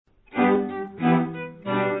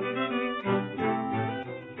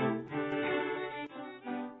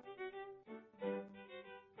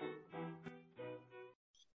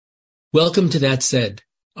Welcome to That Said.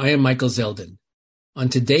 I am Michael Zeldin. On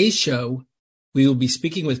today's show, we will be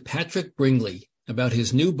speaking with Patrick Bringley about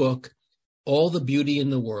his new book, All the Beauty in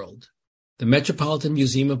the World, the Metropolitan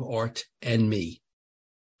Museum of Art and Me.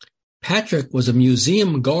 Patrick was a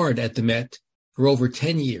museum guard at the Met for over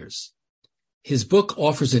 10 years. His book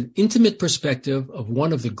offers an intimate perspective of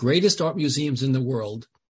one of the greatest art museums in the world,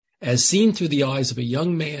 as seen through the eyes of a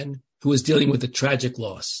young man who is dealing with a tragic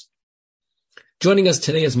loss. Joining us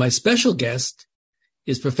today as my special guest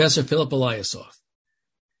is Professor Philip Eliasov.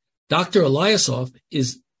 Dr. Eliasov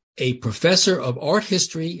is a professor of art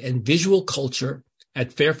history and visual culture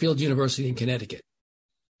at Fairfield University in Connecticut.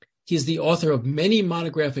 He is the author of many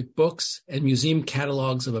monographic books and museum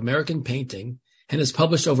catalogs of American painting and has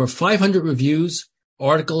published over 500 reviews,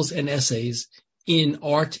 articles, and essays in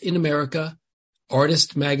Art in America,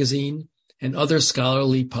 Artist Magazine, and other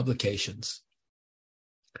scholarly publications.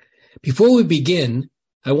 Before we begin,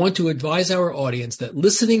 I want to advise our audience that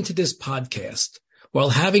listening to this podcast while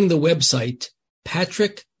having the website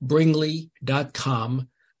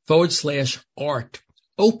patrickbringley.com/art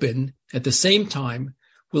open at the same time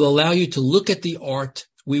will allow you to look at the art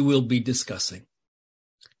we will be discussing.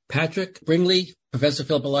 Patrick Bringley, Professor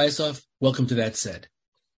Philip Eliasov, welcome to That Said.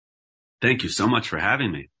 Thank you so much for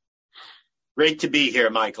having me. Great to be here,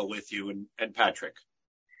 Michael, with you and Patrick.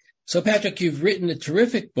 So, Patrick, you've written a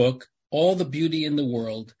terrific book, All the Beauty in the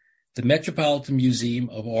World, the Metropolitan Museum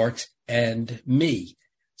of Art and Me.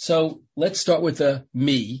 So let's start with the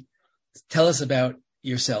me. Tell us about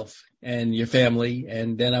yourself and your family,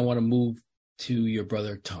 and then I want to move to your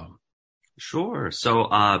brother, Tom. Sure. So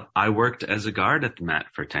I worked as a guard at the Met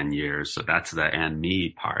for 10 years, so that's the and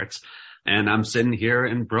me parts. And I'm sitting here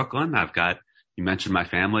in Brooklyn. You mentioned my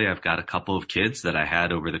family. I've got a couple of kids that I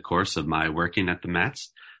had over the course of my working at the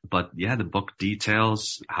Mets. But yeah, the book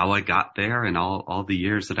details how I got there and all the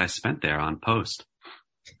years that I spent there on post.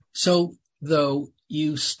 So, though,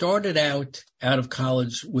 you started out of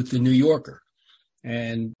college with the New Yorker,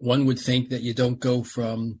 and one would think that you don't go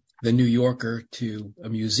from the New Yorker to a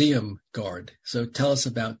museum guard. So tell us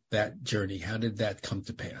about that journey. How did that come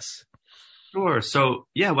to pass? Sure. So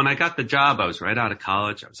yeah, when I got the job, I was right out of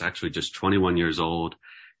college. I was actually just 21 years old.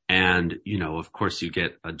 And, of course, you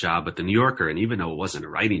get a job at the New Yorker. And even though it wasn't a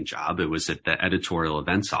writing job, it was at the editorial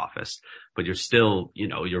events office. But you're still,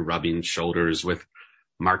 you're rubbing shoulders with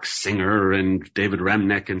Mark Singer and David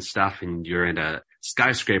Remnick and stuff. And you're in a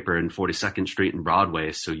skyscraper in 42nd Street and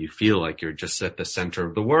Broadway. So you feel like you're just at the center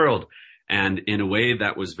of the world. And in a way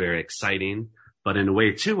that was very exciting. But in a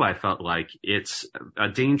way, too, I felt like it's a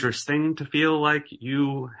dangerous thing to feel like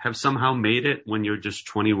you have somehow made it when you're just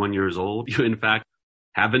 21 years old. You, in fact,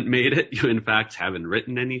 haven't made it. You, in fact, haven't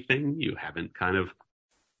written anything. You haven't kind of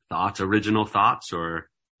thought original thoughts or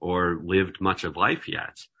lived much of life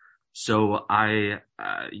yet. So I,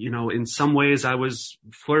 in some ways I was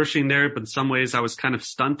flourishing there, but in some ways I was kind of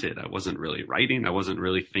stunted. I wasn't really writing. I wasn't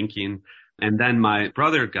really thinking. And then my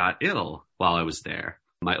brother got ill while I was there.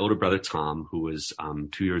 My older brother, Tom, who was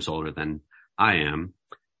 2 years older than I am,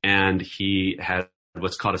 and he had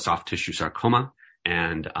what's called a soft tissue sarcoma.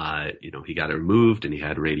 And, he got it removed and he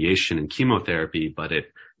had radiation and chemotherapy, but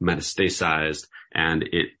it metastasized and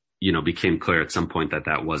it, became clear at some point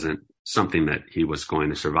that wasn't something that he was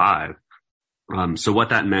going to survive. So what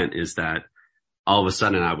that meant is that all of a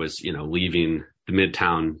sudden I was, leaving the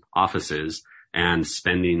Midtown offices and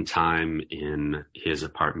spending time in his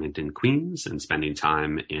apartment in Queens and spending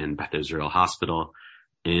time in Beth Israel Hospital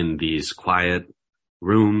in these quiet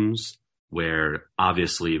rooms where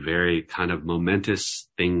obviously very kind of momentous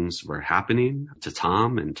things were happening to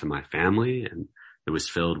Tom and to my family. And it was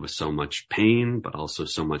filled with so much pain, but also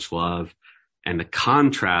so much love. And the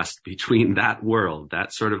contrast between that world,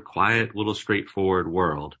 that sort of quiet, little straightforward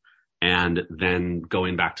world, and then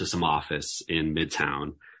going back to some office in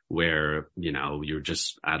Midtown where, you're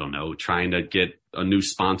just, trying to get a new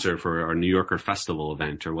sponsor for our New Yorker Festival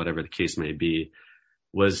event or whatever the case may be,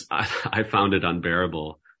 I found it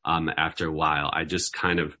unbearable. After a while, I just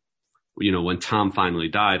kind of, when Tom finally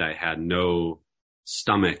died, I had no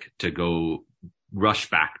stomach to go rush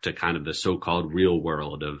back to kind of the so-called real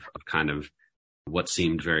world of kind of what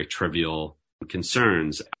seemed very trivial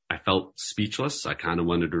concerns. I felt speechless. I kind of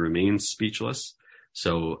wanted to remain speechless.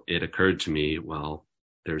 So it occurred to me, well,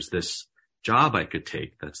 there's this job I could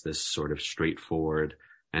take that's this sort of straightforward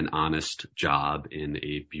and honest job in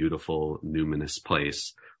a beautiful, numinous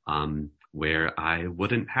place. Where I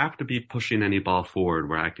wouldn't have to be pushing any ball forward,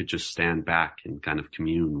 where I could just stand back and kind of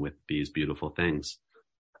commune with these beautiful things.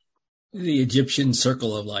 The Egyptian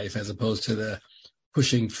circle of life as opposed to the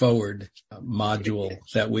pushing forward module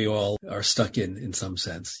that we all are stuck in some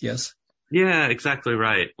sense. Yes? Yeah, exactly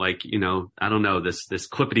right. Like, I don't know, this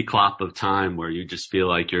clippity clop of time where you just feel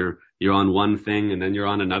like you're on one thing and then you're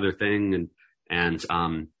on another thing. In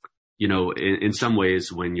some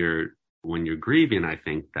ways when you're grieving, I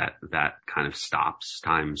think that kind of stops.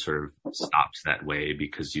 Time sort of stops that way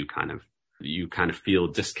because you kind of feel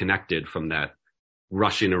disconnected from that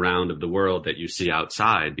rushing around of the world that you see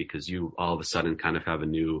outside, because you all of a sudden kind of have a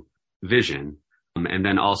new vision. And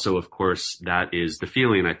then also, of course, that is the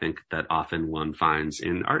feeling I think that often one finds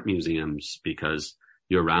in art museums, because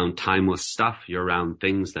you're around timeless stuff. You're around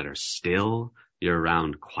things that are still, you're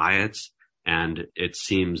around quiet, and it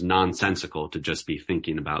seems nonsensical to just be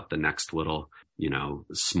thinking about the next little,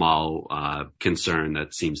 small concern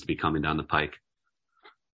that seems to be coming down the pike.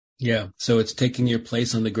 Yeah. So it's taking your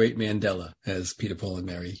place on the Great Mandela, as Peter, Paul, and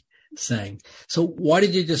Mary sang. So why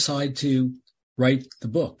did you decide to write the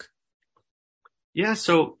book? Yeah.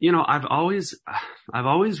 So, I've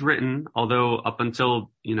always written, although up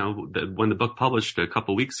until, when the book published a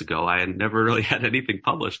couple weeks ago, I had never really had anything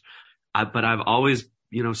published. But I've always,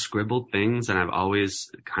 scribbled things, and I've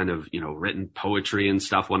always kind of, written poetry and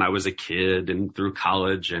stuff when I was a kid and through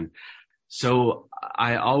college. And so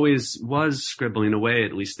I always was scribbling away,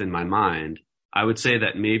 at least in my mind. I would say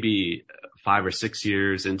that maybe 5 or 6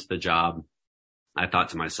 years into the job, I thought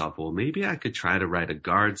to myself, well, maybe I could try to write a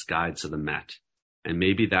guard's guide to the Met. And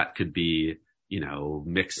maybe that could be,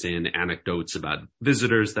 mix in anecdotes about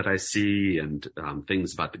visitors that I see and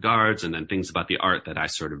things about the guards, and then things about the art that I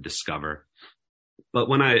sort of discover. But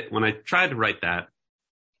when I tried to write that,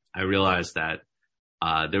 I realized that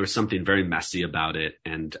there was something very messy about it.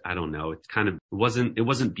 And I don't know, it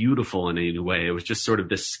wasn't beautiful in any way. It was just sort of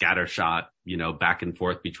this scattershot, back and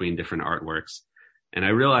forth between different artworks. And I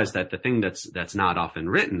realized that the thing that's not often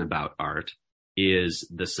written about art is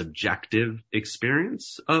the subjective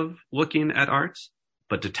experience of looking at art.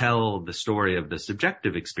 But to tell the story of the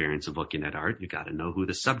subjective experience of looking at art, you got to know who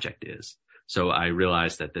the subject is. So I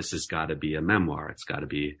realized that this has got to be a memoir. It's got to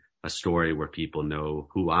be a story where people know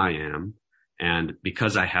who I am. And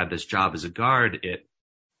because I had this job as a guard, it,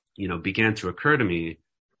 began to occur to me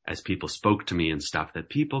as people spoke to me and stuff that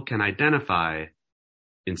people can identify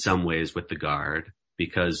in some ways with the guard,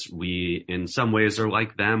 because we, in some ways, are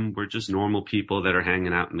like them. We're just normal people that are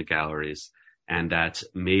hanging out in the galleries. And that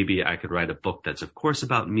maybe I could write a book that's, of course,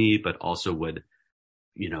 about me, but also would,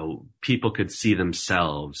 people could see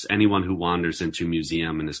themselves. Anyone who wanders into a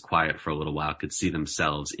museum and is quiet for a little while could see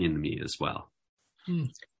themselves in me as well.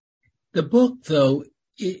 The book, though,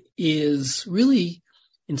 it is really,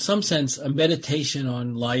 in some sense, a meditation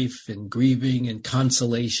on life and grieving and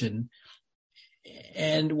consolation.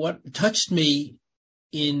 And what touched me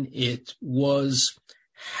in it was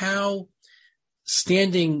how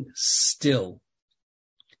standing still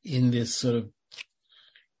in this sort of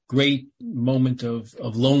great moment of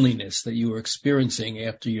loneliness that you were experiencing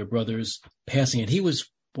after your brother's passing. And he was,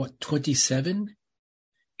 27?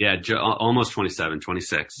 Yeah, almost 27,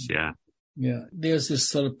 26. Yeah. Yeah. There's this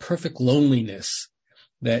sort of perfect loneliness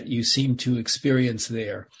that you seem to experience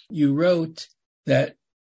there. You wrote that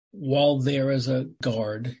while there as a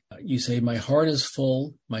guard, you say, my heart is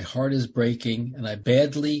full, my heart is breaking, and I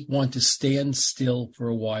badly want to stand still for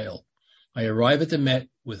a while. I arrive at the Met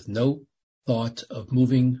with no thought of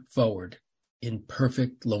moving forward in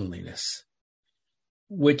perfect loneliness,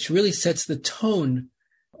 which really sets the tone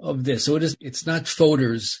of this. So it's not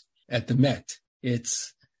photos at the Met.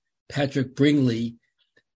 It's Patrick Bringley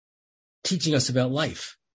teaching us about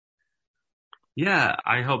life. Yeah,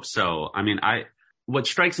 I hope so. I mean, what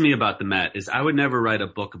strikes me about the Met is I would never write a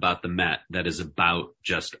book about the Met that is about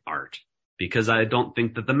just art, because I don't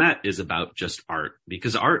think that the Met is about just art,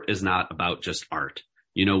 because art is not about just art.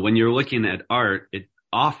 When you're looking at art, it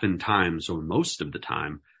oftentimes, or most of the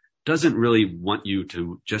time, doesn't really want you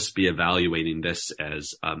to just be evaluating this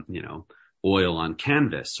as, oil on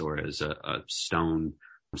canvas or as a stone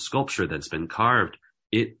sculpture that's been carved.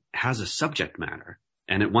 It has a subject matter.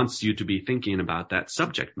 And it wants you to be thinking about that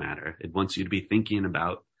subject matter. It wants you to be thinking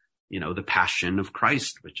about, the passion of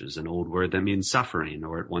Christ, which is an old word that means suffering.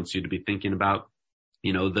 Or it wants you to be thinking about,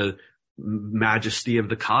 the majesty of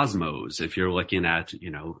the cosmos. If you're looking at,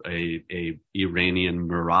 a Iranian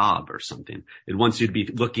mihrab or something, it wants you to be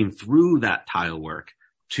looking through that tile work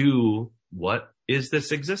to what is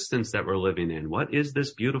this existence that we're living in? What is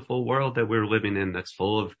this beautiful world that we're living in that's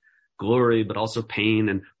full of glory, but also pain?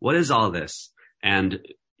 And what is all this? And,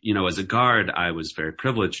 as a guard, I was very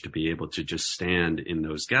privileged to be able to just stand in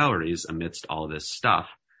those galleries amidst all this stuff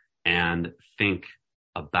and think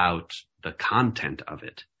about the content of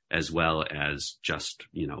it as well as just,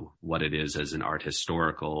 what it is as an art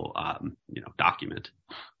historical, document.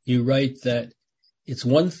 You write that it's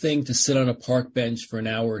one thing to sit on a park bench for an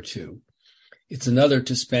hour or two. It's another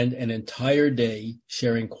to spend an entire day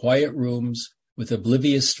sharing quiet rooms with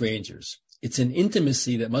oblivious strangers. It's an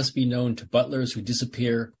intimacy that must be known to butlers who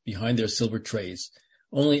disappear behind their silver trays.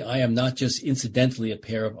 Only I am not just incidentally a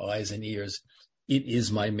pair of eyes and ears. It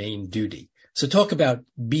is my main duty. So talk about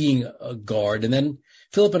being a guard. And then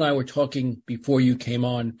Philip and I were talking before you came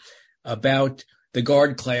on about the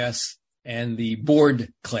guard class and the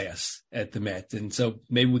board class at the Met. And so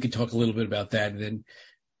maybe we could talk a little bit about that. And then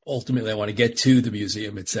ultimately I want to get to the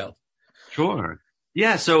museum itself. Sure.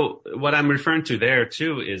 Yeah. So what I'm referring to there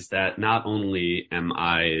too is that not only am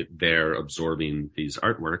I there absorbing these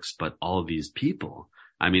artworks, but all these people.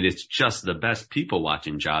 I mean, it's just the best people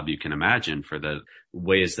watching job you can imagine for the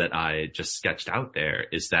ways that I just sketched out there.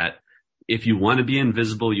 Is that if you want to be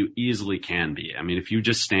invisible, you easily can be. I mean, if you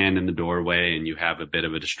just stand in the doorway and you have a bit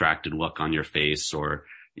of a distracted look on your face, or,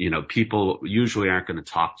 people usually aren't going to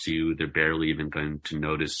talk to you. They're barely even going to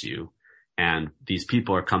notice you. And these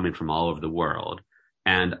people are coming from all over the world.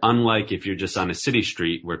 And unlike if you're just on a city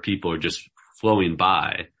street where people are just flowing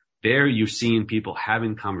by, there you're seeing people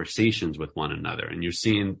having conversations with one another, and you're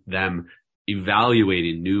seeing them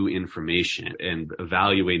evaluating new information and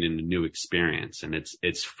evaluating a new experience. And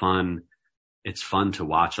it's fun. It's fun to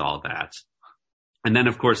watch all that. And then,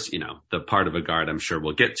 of course, the part of a guard I'm sure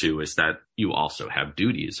we'll get to is that you also have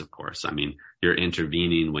duties, of course. I mean, you're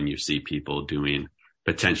intervening when you see people doing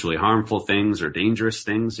potentially harmful things or dangerous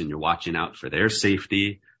things, and you're watching out for their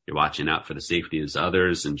safety. You're watching out for the safety of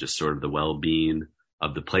others and just sort of the well-being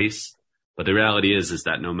of the place. But the reality is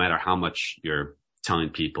that no matter how much you're telling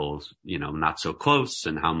people, not so close,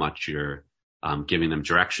 and how much you're giving them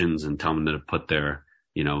directions and telling them to put their,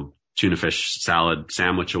 tuna fish salad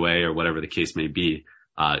sandwich away or whatever the case may be,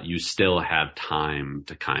 you still have time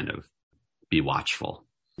to kind of be watchful.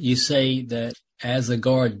 You say that as a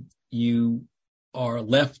guard, you are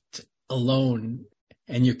left alone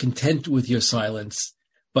and you're content with your silence,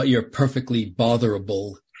 but you're perfectly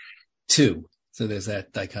botherable too. So there's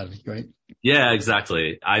that dichotomy, right? Yeah,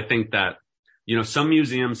 exactly. I think that, some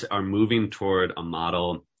museums are moving toward a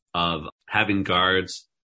model of having guards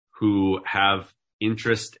who have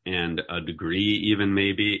interest and a degree even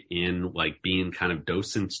maybe in like being kind of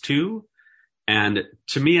docents too. And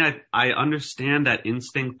to me, I understand that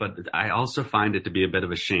instinct, but I also find it to be a bit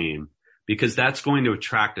of a shame, because that's going to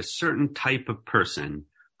attract a certain type of person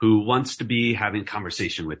who wants to be having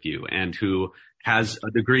conversation with you and who has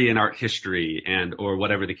a degree in art history or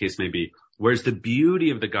whatever the case may be. Whereas the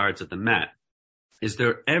beauty of the guards at the Met is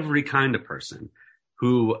they're every kind of person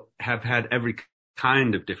who have had every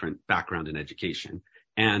kind of different background in education.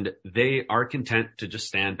 And they are content to just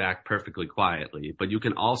stand back perfectly quietly, but you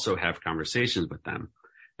can also have conversations with them.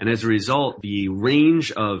 And as a result, the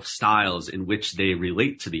range of styles in which they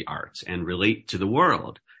relate to the arts and relate to the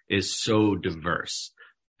world is so diverse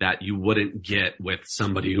that you wouldn't get with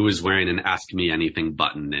somebody who is wearing an Ask Me Anything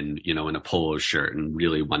button and, in a polo shirt and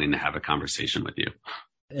really wanting to have a conversation with you.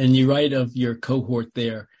 And you write of your cohort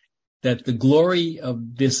there that the glory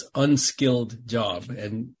of this unskilled job,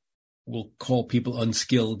 and we'll call people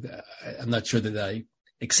unskilled, I'm not sure that I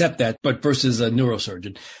accept that, but versus a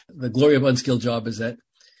neurosurgeon, the glory of unskilled job is that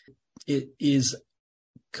it is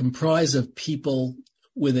comprised of people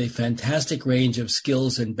with a fantastic range of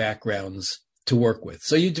skills and backgrounds to work with.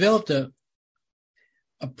 So you developed a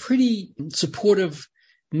pretty supportive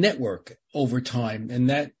network over time, and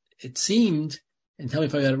that it seemed, and tell me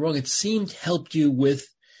if I got it wrong, it seemed helped you with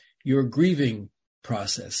your grieving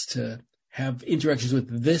process to have interactions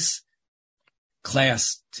with this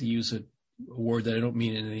class, to use a word that I don't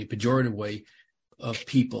mean in any pejorative way, of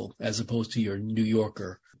people as opposed to your New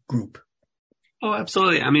Yorker group. Oh,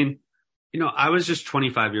 absolutely. I mean, I was just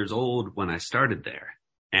 25 years old when I started there,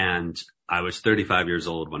 and I was 35 years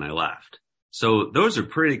old when I left. So those are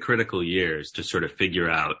pretty critical years to sort of figure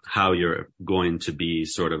out how you're going to be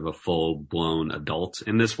sort of a full-blown adult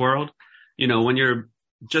in this world. When you're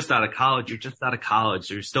just out of college, you're just out of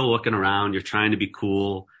college. You're still looking around. You're trying to be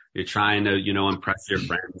cool. You're trying to, impress your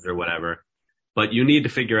friends or whatever. But you need to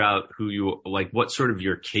figure out what sort of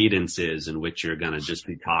your cadence is in which you're going to just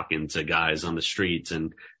be talking to guys on the streets,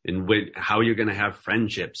 and how you're going to have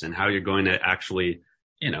friendships, and how you're going to actually,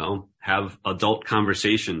 have adult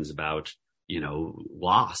conversations about,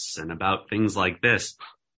 loss and about things like this.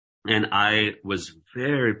 And I was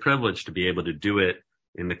very privileged to be able to do it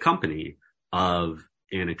in the company of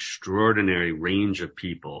an extraordinary range of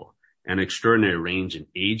people, an extraordinary range in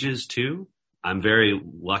ages too. I'm very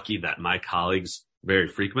lucky that my colleagues very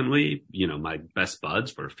frequently. You know, my best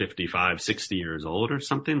buds were 55, 60 years old or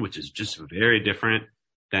something, which is just very different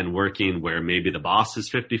than working where maybe the boss is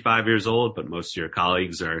 55 years old, but most of your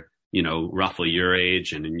colleagues are, you know, roughly your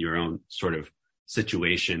age and in your own sort of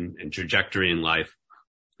situation and trajectory in life.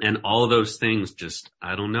 And all of those things just,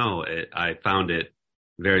 I don't know, I found it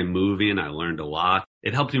very moving. I learned a lot.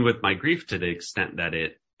 It helped me with my grief to the extent that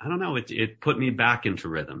it put me back into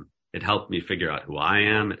rhythm. It helped me figure out who I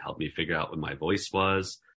am. It helped me figure out what my voice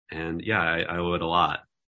was. And yeah, I owe it a lot.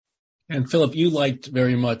 And Philip, you liked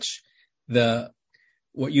very much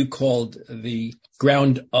what you called the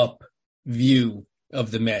ground up view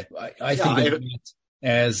of the Met. I think of the Met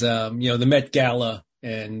as, the Met Gala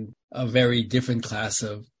and a very different class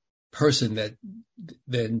of person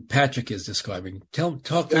than Patrick is describing. Talk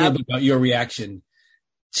a little bit about your reaction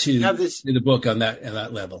to the book on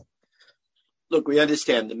that level. Look, we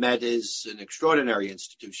understand the Met is an extraordinary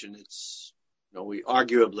institution. It's,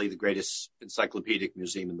 arguably the greatest encyclopedic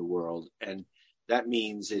museum in the world. And that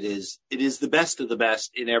means it is the best of the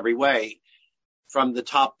best in every way. From the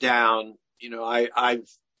top down, I've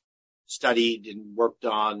studied and worked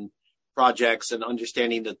on projects and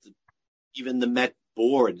understanding that even the Met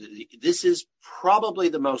board, this is probably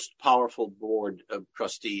the most powerful board of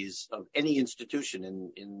trustees of any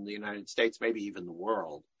institution in the United States, maybe even the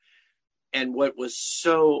world. And what was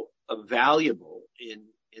so valuable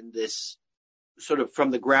in this sort of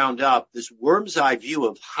from the ground up, this worm's eye view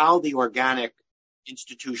of how the organic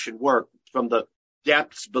institution worked from the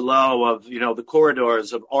depths below of, the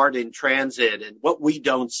corridors of art in transit and what we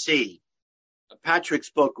don't see. Patrick's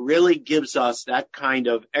book really gives us that kind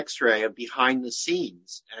of x-ray of behind the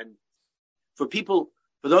scenes. And for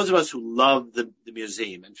those of us who love the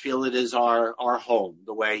museum and feel it is our home,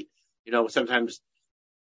 the way, sometimes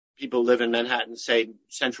people live in Manhattan and say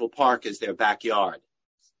Central Park is their backyard.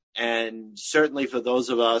 And certainly for those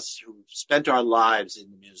of us who've spent our lives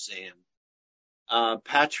in the museum,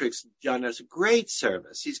 Patrick's done us a great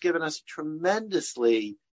service. He's given us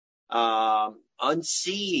tremendously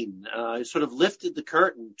unseen, sort of lifted the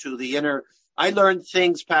curtain to the inner. I learned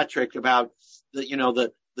things, Patrick, about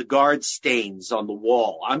the guard stains on the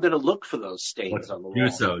wall. I'm going to look for those stains on the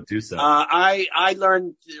wall. Do so. I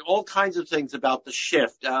learned all kinds of things about the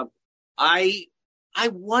shift. I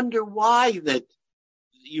wonder why that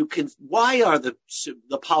why are the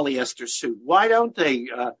polyester suit? Why don't they,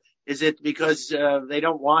 is it because, they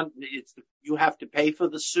don't want, you have to pay for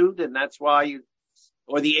the suit and that's why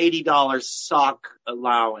or the $80 sock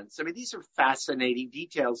allowance. I mean, these are fascinating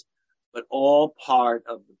details, but all part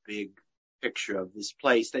of the big picture of this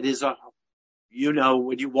place that is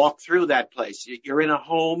when you walk through that place, you're in a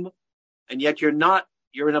home and yet you're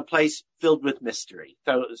in a place filled with mystery.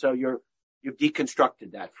 So you've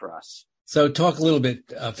deconstructed that for us. So talk a little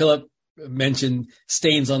bit, Philip mentioned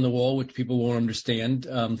stains on the wall, which people won't understand.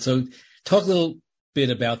 So talk a little bit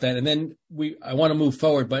about that. And then I want to move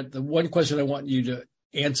forward, but the one question I want you to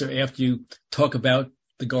answer after you talk about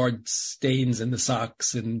the guard stains and the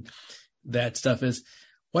socks and that stuff is,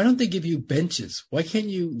 why don't they give you benches? Why can't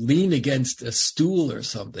you lean against a stool or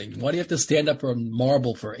something? Why do you have to stand up on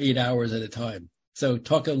marble for 8 hours at a time? So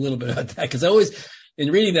talk a little bit about that. Because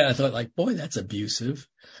in reading that, I thought boy, that's abusive.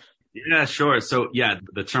 Yeah, sure. So yeah,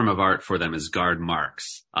 the term of art for them is guard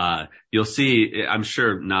marks. You'll see, I'm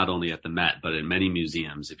sure not only at the Met, but in many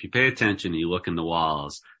museums, if you pay attention and you look in the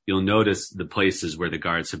walls, you'll notice the places where the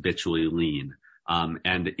guards habitually lean.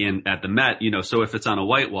 And at the Met, so if it's on a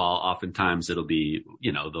white wall, oftentimes it'll be,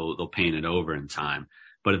 they'll paint it over in time.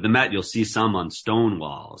 But at the Met, you'll see some on stone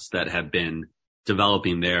walls that have been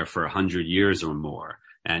developing there for 100 years or more.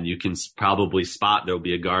 And you can probably spot there'll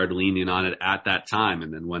be a guard leaning on it at that time.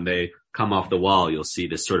 And then when they come off the wall, you'll see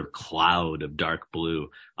this sort of cloud of dark blue,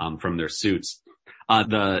 from their suits.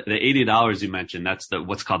 The $80 you mentioned, that's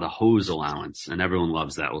what's called the hose allowance. And everyone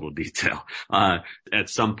loves that little detail. At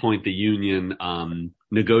some point, the union,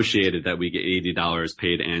 negotiated that we get $80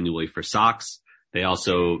 paid annually for socks. They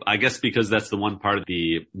also, I guess because that's the one part of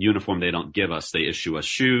the uniform they don't give us, they issue us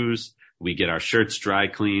shoes. We get our shirts dry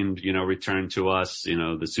cleaned, returned to us,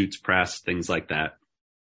 the suits pressed, things like that.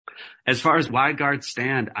 As far as why guards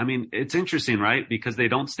stand, I mean, it's interesting, right? Because they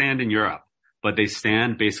don't stand in Europe, but they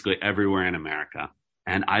stand basically everywhere in America.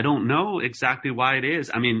 And I don't know exactly why it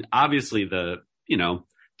is. I mean, obviously the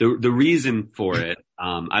reason for it,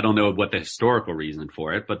 I don't know what the historical reason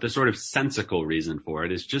for it, but the sort of sensical reason for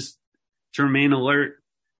it is just to remain alert.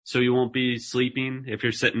 So you won't be sleeping. If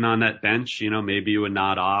you're sitting on that bench, maybe you would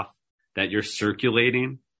nod off, that you're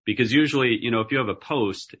circulating, because usually, if you have a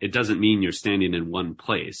post, it doesn't mean you're standing in one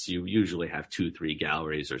place. You usually have 2-3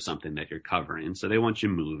 galleries or something that you're covering. So they want you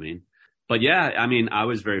moving. But yeah, I mean, I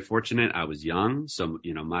was very fortunate. I was young. So,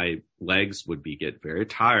 my legs would get very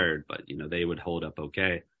tired, but, they would hold up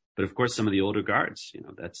okay. But of course, some of the older guards,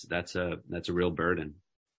 that's a real burden.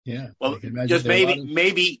 Yeah. Well, just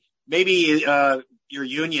maybe your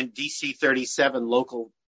union DC 37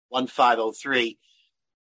 local 1503,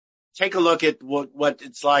 take a look at what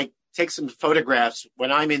it's like. Take some photographs.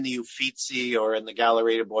 When I'm in the Uffizi or in the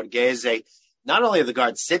Galleria Borghese, not only are the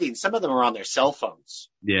guards sitting, some of them are on their cell phones.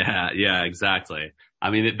 Yeah, exactly.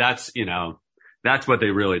 I mean, that's what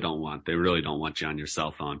they really don't want. They really don't want you on your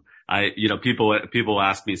cell phone. People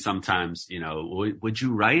ask me sometimes, would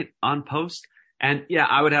you write on post? And yeah,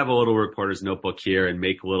 I would have a little reporter's notebook here and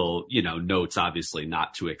make little, notes, obviously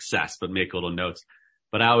not to excess, but make little notes.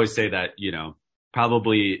 But I always say that,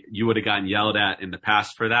 probably you would have gotten yelled at in the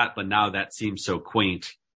past for that, but now that seems so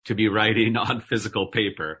quaint to be writing on physical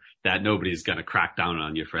paper that nobody's going to crack down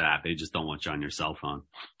on you for that. They just don't want you on your cell phone.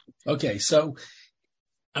 Okay. So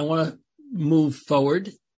I want to move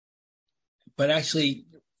forward, but actually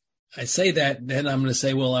I say that, then I'm going to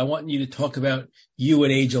say, well, I want you to talk about you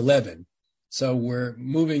at age 11. So we're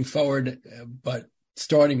moving forward, but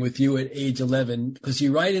starting with you at age 11, because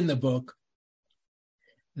you write in the book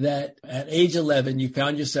that at age 11, you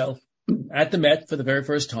found yourself at the Met for the very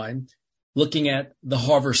first time, looking at the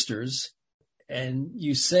Harvesters. And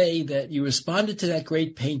you say that you responded to that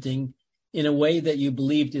great painting in a way that you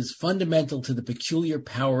believed is fundamental to the peculiar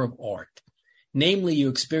power of art. Namely, you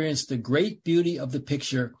experienced the great beauty of the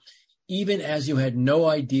picture, even as you had no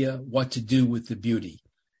idea what to do with the beauty.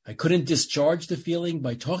 I couldn't discharge the feeling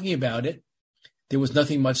by talking about it. There was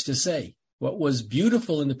nothing much to say. What was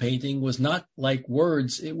beautiful in the painting was not like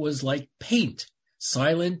words. It was like paint,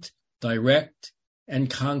 silent, direct, and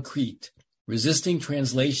concrete, resisting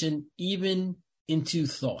translation even into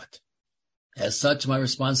thought. As such, my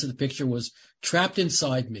response to the picture was trapped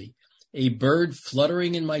inside me, a bird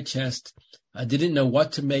fluttering in my chest. I didn't know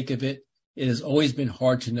what to make of it. It has always been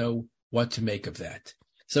hard to know what to make of that.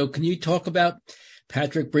 So can you talk about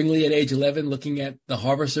Patrick Bringley at age 11 looking at the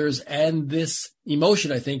Harvesters and this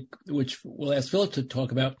emotion, I think, which we'll ask Philip to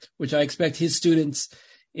talk about, which I expect his students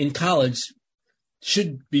in college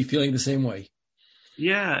should be feeling the same way.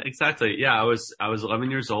 Yeah, exactly. Yeah, I was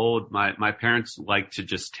 11 years old. My parents liked to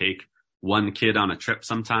just take one kid on a trip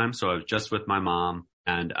sometimes. So I was just with my mom.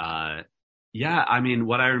 And yeah, I mean,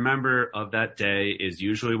 what I remember of that day is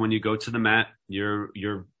usually when you go to the Met, you're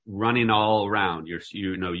running all around.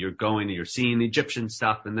 You're seeing Egyptian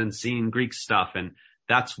stuff and then seeing Greek stuff. And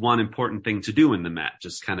that's one important thing to do in the Met,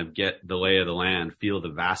 just kind of get the lay of the land, feel the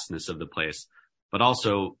vastness of the place. But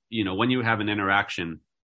also, when you have an interaction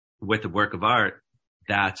with a work of art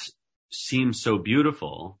that seems so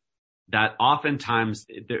beautiful, that oftentimes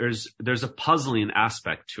there's a puzzling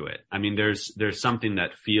aspect to it. I mean, there's something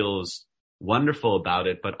that feels wonderful about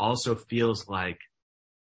it, but also feels like,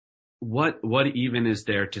 what even is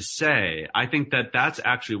there to say? I think that that's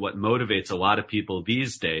actually what motivates a lot of people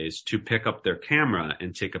these days to pick up their camera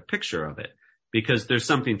and take a picture of it, because there's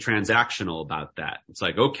something transactional about that. It's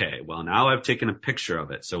like, okay, well, now I've taken a picture of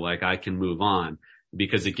it, so like I can move on,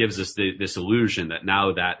 because it gives us this illusion that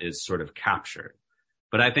now that is sort of captured.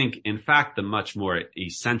 But I think, in fact, the much more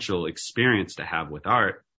essential experience to have with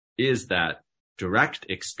art is that direct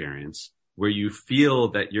experience where you feel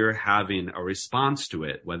that you're having a response to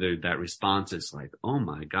it, whether that response is like, oh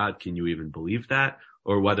my God, can you even believe that?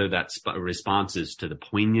 Or whether that response is to the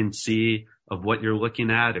poignancy of what you're looking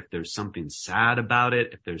at, if there's something sad about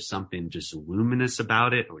it, if there's something just luminous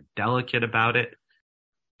about it or delicate about it.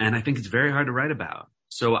 And I think it's very hard to write about.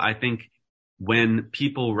 So I think when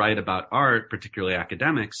people write about art, particularly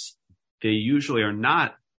academics, they usually are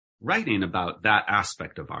not writing about that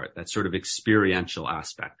aspect of art, that sort of experiential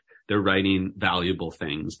aspect. They're writing valuable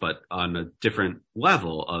things, but on a different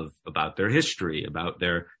level about their history, about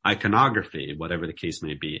their iconography, whatever the case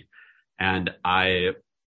may be. And I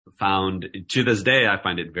found, to this day, I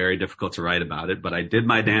find it very difficult to write about it, but I did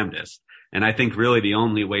my damnedest. And I think really the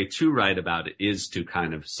only way to write about it is to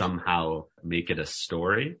kind of somehow make it a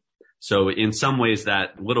story. So in some ways,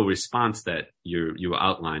 that little response that you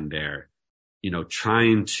outlined there,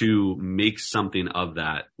 trying to make something of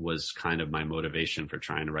that was kind of my motivation for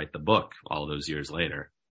trying to write the book all those years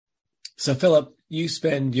later. So, Philip, you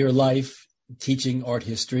spend your life teaching art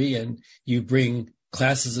history, and you bring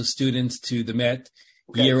classes of students to the Met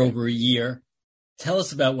year over year. Tell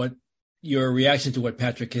us about your reaction to what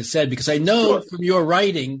Patrick has said, because I know from your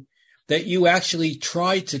writing that you actually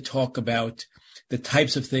try to talk about the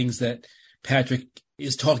types of things that Patrick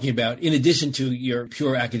is talking about, in addition to your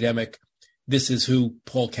pure academic, this is who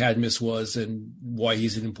Paul Cadmus was and why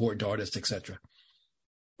he's an important artist, etc.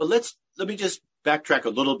 But let me just backtrack a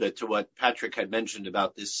little bit to what Patrick had mentioned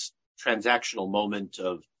about this transactional moment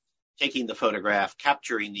of taking the photograph,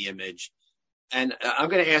 capturing the image. And I'm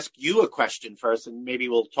going to ask you a question first, and maybe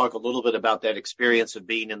we'll talk a little bit about that experience of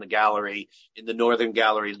being in the gallery, in the Northern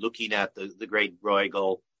Gallery, looking at the great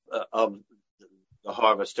Bruegel of the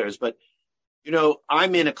Harvesters. But, you know,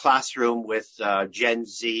 I'm in a classroom with Gen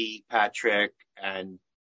Z, Patrick, and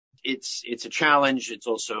it's a challenge. It's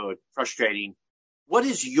also frustrating. What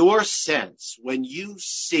is your sense when you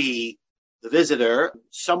see the visitor,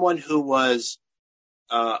 someone who was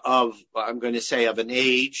of an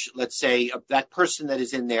age, let's say, of that person that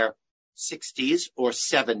is in their 60s or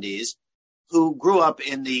 70s, who grew up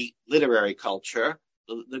in the literary culture,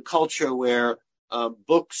 the culture where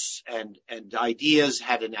books and ideas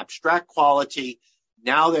had an abstract quality.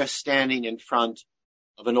 Now they're standing in front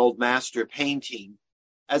of an old master painting,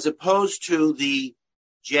 as opposed to the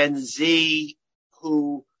Gen Z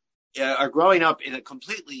who are growing up in a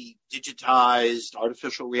completely digitized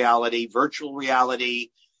artificial reality, virtual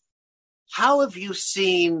reality. How have you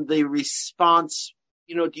seen the response?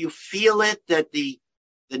 You know, do you feel it that the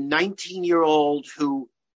 19-year-old who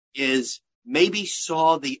is maybe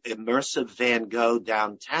saw the immersive Van Gogh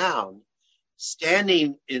downtown,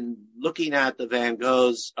 standing in looking at the Van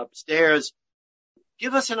Goghs upstairs?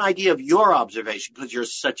 Give us an idea of your observation, because you're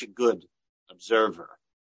such a good observer,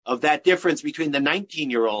 of that difference between the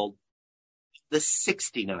 19-year-old, the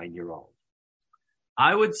 69-year-old.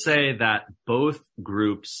 I would say that both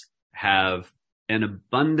groups have an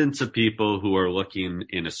abundance of people who are looking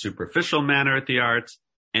in a superficial manner at the arts,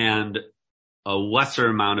 and a lesser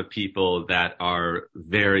amount of people that are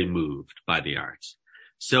very moved by the arts.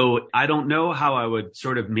 So I don't know how I would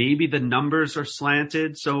maybe the numbers are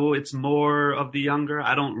slanted, so it's more of the younger.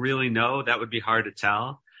 I don't really know. That would be hard to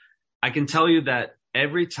tell. I can tell you that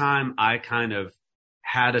every time I kind of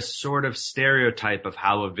had a sort of stereotype of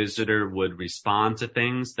how a visitor would respond to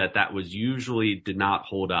things, that was usually did not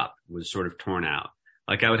hold up, was sort of torn out.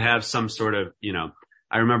 Like I would have some sort of,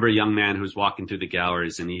 I remember a young man who was walking through the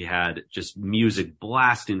galleries and he had just music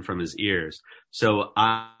blasting from his ears. So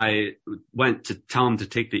I went to tell him to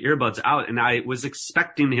take the earbuds out, and I was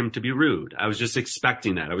expecting him to be rude. I was just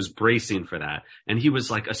expecting that. I was bracing for that. And he was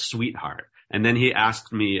like a sweetheart. And then he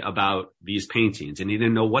asked me about these paintings, and he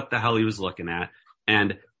didn't know what the hell he was looking at.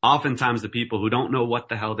 And oftentimes the people who don't know what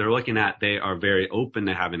the hell they're looking at, they are very open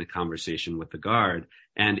to having a conversation with the guard.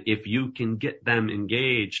 And if you can get them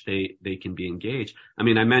engaged, they can be engaged. I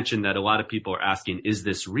mean, I mentioned that a lot of people are asking, is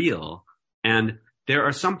this real? And there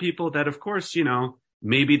are some people that, of course,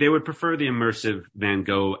 maybe they would prefer the immersive Van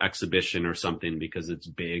Gogh exhibition or something because it's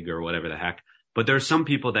big or whatever the heck. But there are some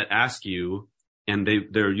people that ask you, and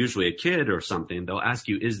they're usually a kid or something, they'll ask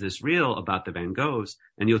you, is this real, about the Van Goghs?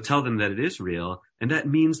 And you'll tell them that it is real. And that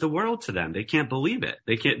means the world to them. They can't believe it.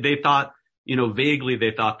 They thought, vaguely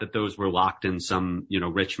they thought that those were locked in some,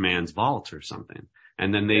 rich man's vault or something.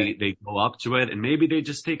 And then they go up to it, and maybe they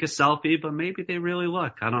just take a selfie, but maybe they really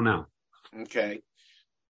look. I don't know. Okay.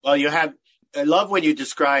 Well, I love when you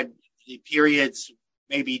describe the periods,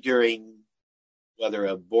 maybe during whether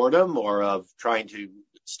of boredom or of trying to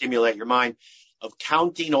stimulate your mind, of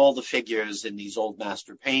counting all the figures in these old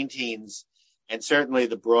master paintings, and certainly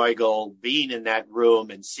the Bruegel, being in that room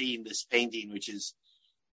and seeing this painting, which is,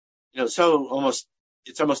 it's almost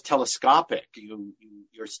telescopic.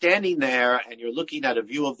 You're standing there and you're looking at a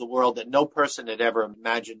view of the world that no person had ever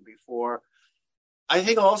imagined before. I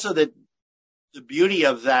think also that the beauty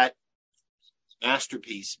of that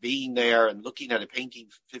masterpiece, being there and looking at a painting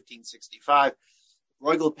from 1565,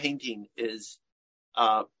 Bruegel painting is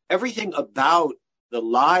everything about the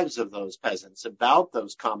lives of those peasants, about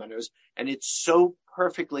those commoners, and it so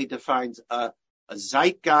perfectly defines a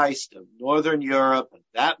zeitgeist of Northern Europe at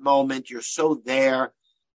that moment. You're so there.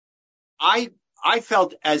 I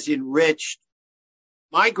felt as enriched.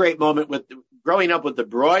 My great moment with growing up with the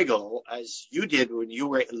Bruegel, as you did when you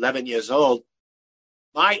were 11 years old,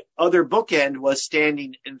 my other bookend was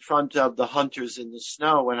standing in front of the Hunters in the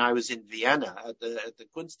Snow when I was in Vienna at the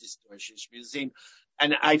Kunsthistorisches Museum.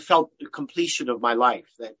 And I felt the completion of my life,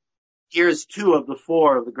 that here's 2 of the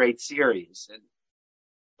 4 of the great series. And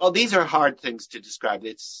well, these are hard things to describe.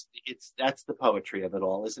 That's the poetry of it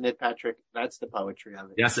all, isn't it, Patrick? That's the poetry of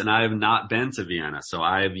it. Yes, and I have not been to Vienna, so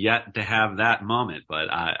I have yet to have that moment,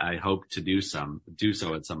 but I hope to do so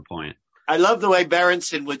at some point. I love the way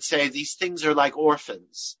Berenson would say these things are like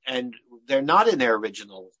orphans, and they're not in their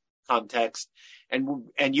original context.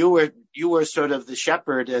 And you were sort of the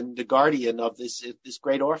shepherd and the guardian of this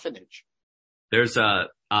great orphanage. There's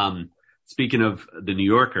speaking of the New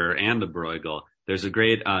Yorker and the Bruegel, there's a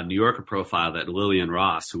great New Yorker profile that Lillian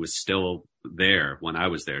Ross, who was still there when I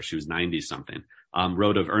was there, she was 90 something,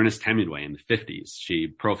 wrote of Ernest Hemingway in the 50s. She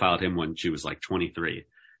profiled him when she was like 23.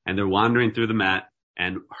 And they're wandering through the Met,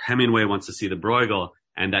 and Hemingway wants to see the Bruegel,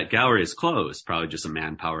 and that gallery is closed, probably just a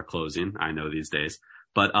manpower closing, I know these days.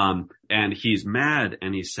 But, and he's mad,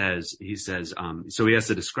 and he says, so he has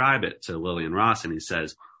to describe it to Lillian Ross, and he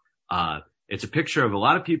says, it's a picture of a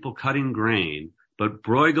lot of people cutting grain, but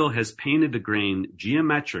Bruegel has painted the grain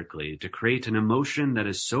geometrically to create an emotion that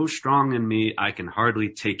is so strong in me, I can hardly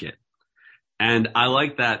take it. And I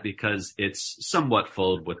like that because it's somewhat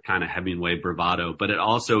filled with kind of Hemingway bravado, but it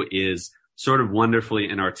also is sort of wonderfully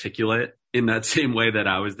inarticulate in that same way that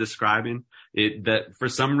I was describing it, that for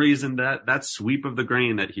some reason that sweep of the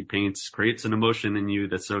grain that he paints creates an emotion in you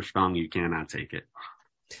that's so strong you cannot take it.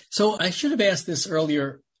 So I should have asked this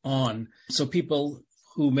earlier on. So people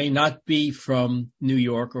who may not be from New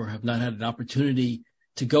York or have not had an opportunity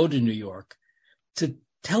to go to New York, to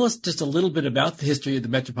tell us just a little bit about the history of the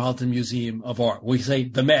Metropolitan Museum of Art. We say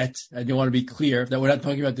the Met, and you want to be clear that we're not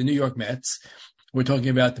talking about the New York Mets. We're talking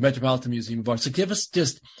about the Metropolitan Museum of Art. So give us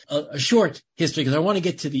just a short history, because I want to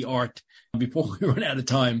get to the art before we run out of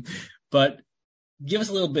time. But give us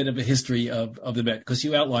a little bit of a history of the Met, because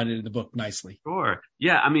you outlined it in the book nicely. Sure.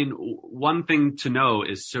 Yeah. I mean, one thing to know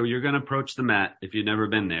is, so you're going to approach the Met if you've never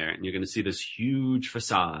been there, and you're going to see this huge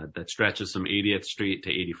facade that stretches from 80th Street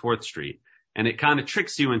to 84th Street. And it kind of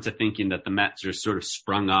tricks you into thinking that the Met just sort of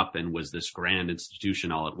sprung up and was this grand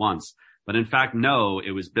institution all at once. But in fact, no,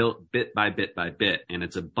 it was built bit by bit by bit. And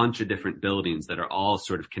it's a bunch of different buildings that are all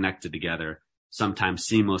sort of connected together, sometimes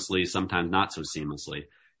seamlessly, sometimes not so seamlessly.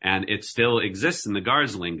 And it still exists in the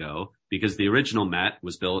Guards lingo, because the original Met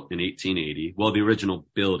was built in 1880. Well, the original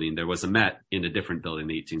building, there was a Met in a different building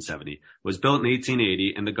in 1870, was built in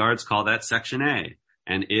 1880, and the Guards call that Section A.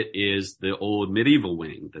 And it is the old medieval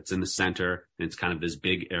wing that's in the center. And it's kind of this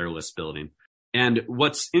big airless building. And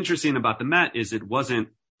what's interesting about the Met is it wasn't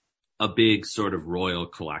a big sort of royal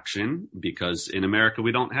collection, because in America,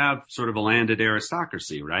 we don't have sort of a landed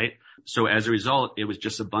aristocracy, right? So as a result, it was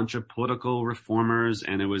just a bunch of political reformers,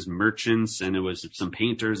 and it was merchants, and it was some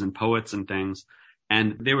painters and poets and things.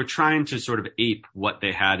 And they were trying to sort of ape what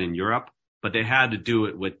they had in Europe, but they had to do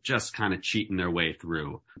it with just kind of cheating their way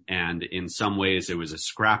through. And in some ways, it was a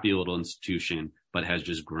scrappy little institution, but has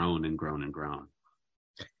just grown and grown and grown.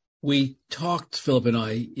 We talked, Philip and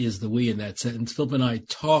I is the we in that sentence. Philip and I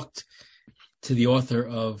talked to the author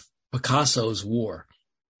of Picasso's War,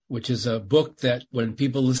 which is a book that when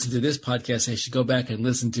people listen to this podcast, they should go back and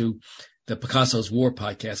listen to the Picasso's War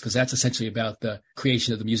podcast, because that's essentially about the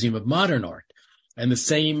creation of the Museum of Modern Art. And the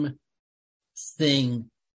same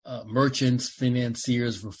thing, merchants,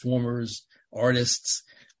 financiers, reformers, artists,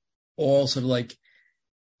 all sort of like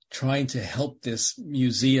trying to help this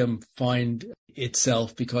museum find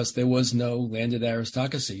itself, because there was no landed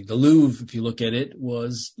aristocracy. The Louvre, if you look at it,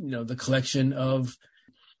 was, the collection of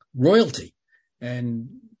royalty. And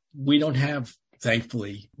we don't have,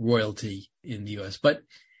 thankfully, royalty in the U.S. But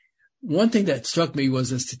one thing that struck me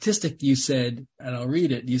was a statistic you said, and I'll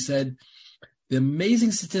read it. You said, the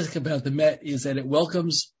amazing statistic about the Met is that it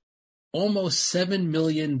welcomes almost 7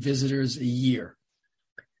 million visitors a year.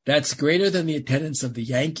 That's greater than the attendance of the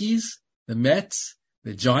Yankees, the Mets,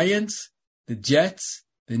 the Giants, the Jets,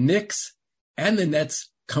 the Knicks, and the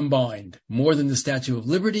Nets combined, more than the Statue of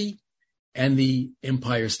Liberty and the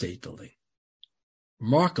Empire State Building.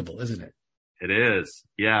 Remarkable, isn't it? It is.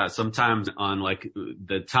 Yeah. Sometimes on like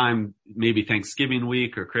the time, maybe Thanksgiving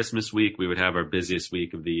week or Christmas week, we would have our busiest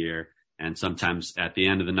week of the year. And sometimes at the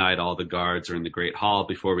end of the night, all the guards are in the Great Hall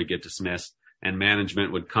before we get dismissed. And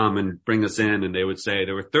management would come and bring us in, and they would say,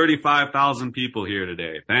 there were 35,000 people here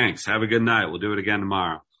today. Thanks. Have a good night. We'll do it again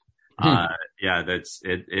tomorrow. Yeah, that's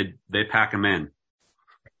it. They pack them in.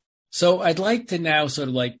 So I'd like to now sort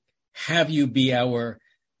of like have you be our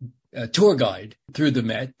tour guide through the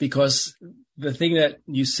Met, because the thing that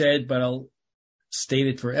you said, but I'll state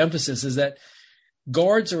it for emphasis, is that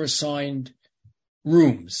guards are assigned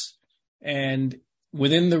rooms, and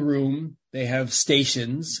within the room, they have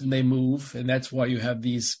stations and they move. And that's why you have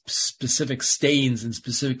these specific stains in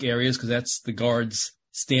specific areas, because that's the guard's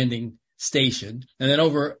standing station. And then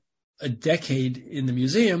over a decade in the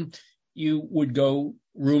museum, you would go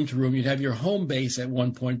room to room. You'd have your home base at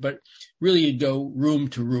one point, but really you'd go room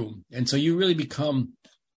to room. And so you really become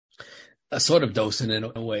a sort of docent in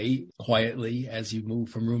a way, quietly, as you move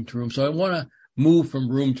from room to room. So I want to move from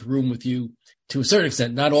room to room with you to a certain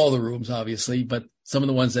extent, not all the rooms, obviously, but some of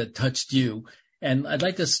the ones that touched you. And I'd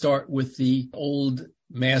like to start with the old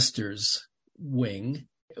masters wing.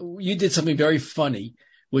 You did something very funny,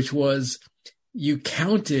 which was you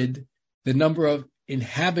counted the number of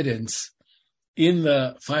inhabitants in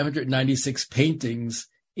the 596 paintings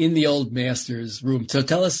in the old master's room. So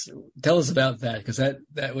tell us about that, because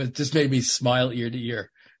that was just made me smile ear to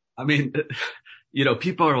ear. I mean,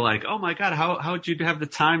 people are like, oh my God, how'd you have the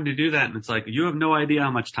time to do that? And it's like, you have no idea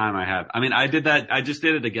how much time I have. I mean, I did that. I just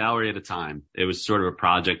did it a gallery at a time. It was sort of a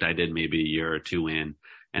project I did maybe a year or two in.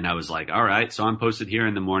 And I was like, all right, so I'm posted here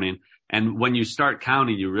in the morning. And when you start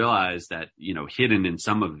counting, you realize that, hidden in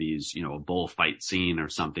some of these, a bullfight scene or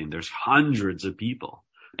something, there's hundreds of people.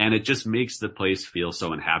 And it just makes the place feel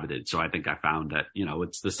so inhabited. So I think I found that,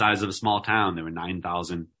 it's the size of a small town. There were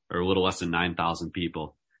 9,000 or a little less than 9,000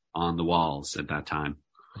 people on the walls at that time.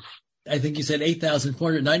 I think you said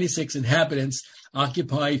 8,496 inhabitants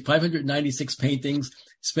occupy 596 paintings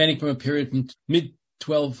spanning from a period from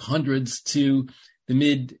mid-1200s to the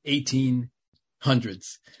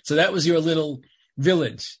mid-1800s. So that was your little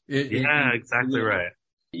village. Exactly right.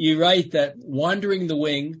 You write that wandering the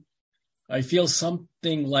wing, I feel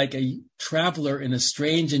something like a traveler in a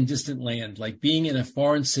strange and distant land, like being in a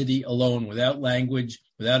foreign city alone, without language,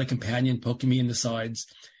 without a companion poking me in the sides.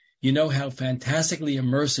 You know how fantastically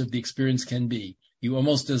immersive the experience can be. You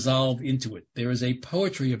almost dissolve into it. There is a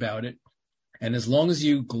poetry about it. And as long as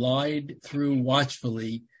you glide through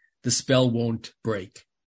watchfully, the spell won't break.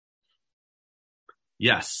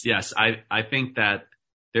 Yes. I think that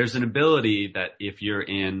there's an ability that if you're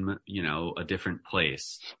in, a different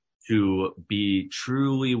place, to be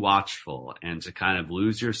truly watchful and to kind of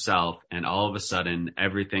lose yourself, and all of a sudden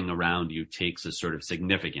everything around you takes a sort of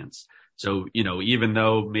significance. So, even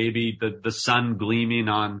though maybe the sun gleaming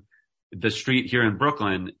on the street here in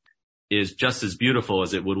Brooklyn is just as beautiful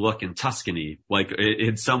as it would look in Tuscany, like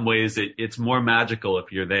in some ways it's more magical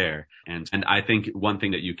if you're there. And I think one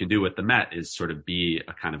thing that you can do with the Met is sort of be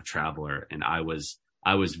a kind of traveler. And I was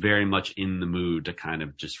very much in the mood to kind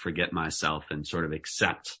of just forget myself and sort of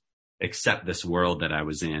accept this world that I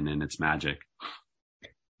was in and its magic.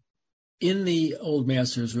 In the old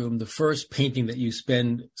master's room, the first painting that you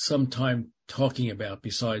spend some time talking about,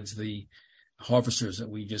 besides the Harvesters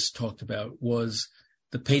that we just talked about, was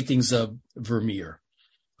the paintings of Vermeer.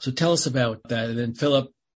 So tell us about that. And then,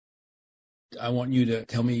 Philip, I want you to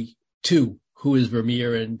tell me, too, who is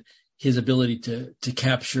Vermeer and his ability to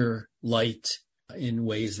capture light in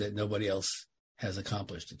ways that nobody else has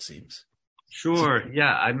accomplished, it seems. Sure.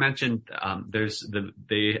 Yeah, I mentioned there's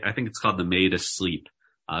I think it's called The Maid Asleep.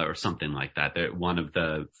 Or something like that. They're one of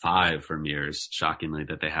the 5 Vermeers, shockingly,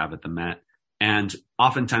 that they have at the Met. And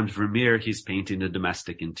oftentimes Vermeer, he's painting a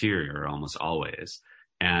domestic interior almost always.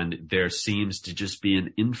 And there seems to just be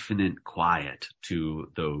an infinite quiet to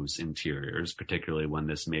those interiors, particularly when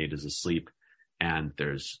this maid is asleep. And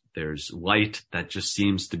there's light that just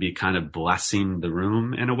seems to be kind of blessing the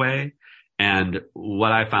room in a way. And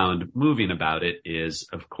what I found moving about it is,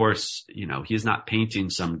 of course, he's not painting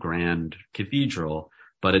some grand cathedral,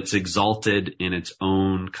 but it's exalted in its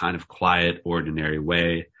own kind of quiet, ordinary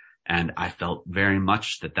way. And I felt very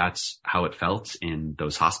much that that's how it felt in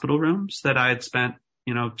those hospital rooms that I had spent,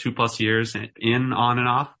 2+ years in, on and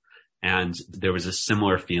off. And there was a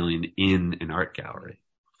similar feeling in an art gallery.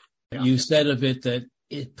 You said of it that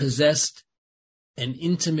it possessed an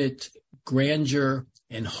intimate grandeur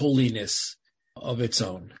and holiness of its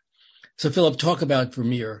own. So, Philip, talk about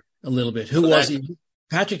Vermeer a little bit. Who was he?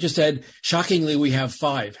 Patrick just said, shockingly, we have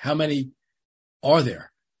 5. How many are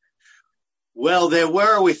there? Well,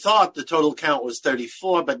 we thought the total count was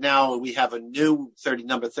 34, but now we have a new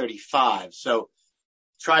number 35. So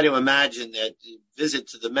try to imagine that visit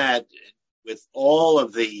to the Met with all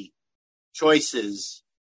of the choices,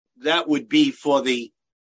 that would be for the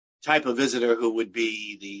type of visitor who would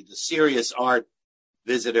be the serious art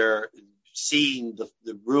visitor. Seeing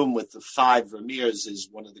the room with the 5 Vermeers is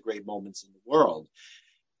one of the great moments in the world.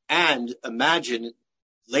 And imagine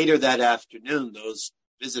later that afternoon, those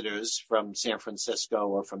visitors from San Francisco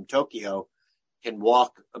or from Tokyo can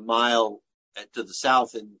walk a mile to the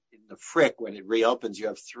south in the Frick. When it reopens, you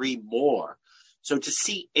have 3 more. So to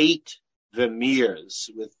see 8 Vermeers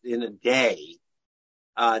within a day,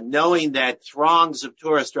 knowing that throngs of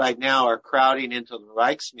tourists right now are crowding into the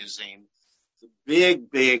Rijksmuseum, the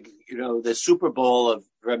big, the Super Bowl of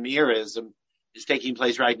Vermeerism is taking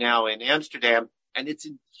place right now in Amsterdam, and it's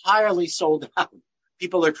entirely sold out.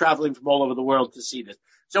 People are traveling from all over the world to see this.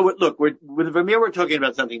 So look, with Vermeer, we're talking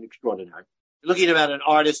about something extraordinary. We're looking about an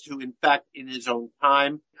artist who, in fact, in his own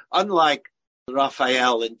time, unlike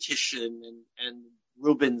Raphael and Titian and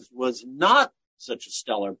Rubens, was not such a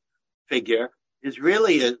stellar figure, is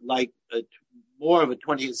really more of a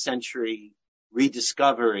 20th century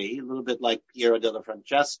rediscovery, a little bit like Piero della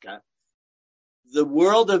Francesca. The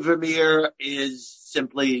world of Vermeer is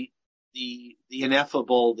simply the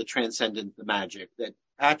ineffable, the transcendent, the magic that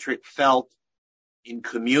Patrick felt in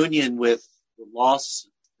communion with the loss,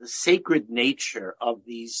 the sacred nature of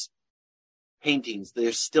these paintings,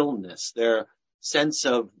 their stillness, their sense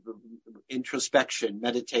of introspection,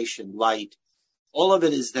 meditation, light. All of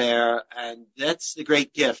it is there, and that's the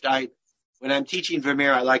great gift. When I'm teaching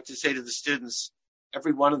Vermeer, I like to say to the students,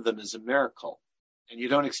 every one of them is a miracle, and you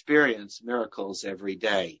don't experience miracles every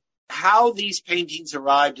day. How these paintings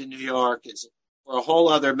arrived in New York is for a whole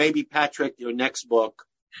other, maybe Patrick, your next book,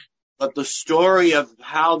 but the story of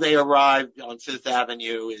how they arrived on Fifth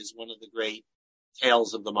Avenue is one of the great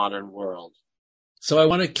tales of the modern world. So I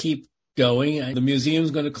want to keep going. The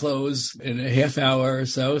museum's going to close in a half hour or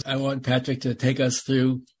so. I want Patrick to take us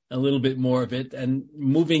through a little bit more of it. And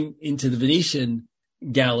moving into the Venetian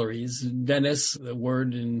galleries, Venice, the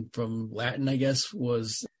word from Latin, I guess,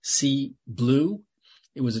 was sea blue.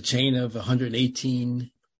 It was a chain of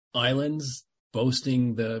 118 islands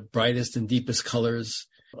boasting the brightest and deepest colors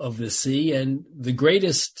of the sea. And the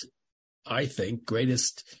greatest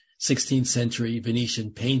 16th century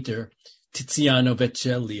Venetian painter, Tiziano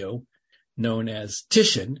Vecellio, known as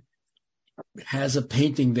Titian, has a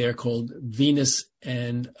painting there called Venus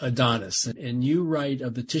and Adonis. And you write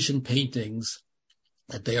of the Titian paintings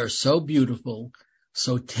that they are so beautiful,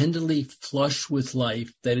 so tenderly flush with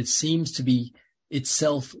life, that it seems to be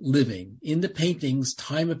itself living. In the paintings,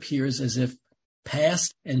 time appears as if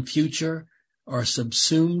past and future are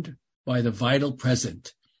subsumed by the vital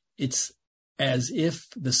present. It's as if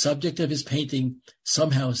the subject of his painting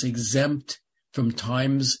somehow is exempt from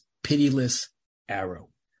time's pitiless arrow.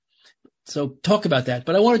 So talk about that.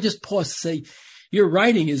 But I want to just pause to say your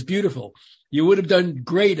writing is beautiful. You would have done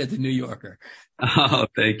great at the New Yorker. Oh,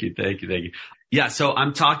 thank you. Yeah. So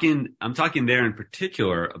I'm talking there in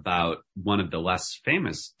particular about one of the less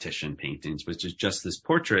famous Titian paintings, which is just this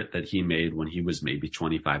portrait that he made when he was maybe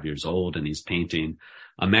 25 years old. And he's painting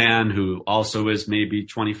a man who also is maybe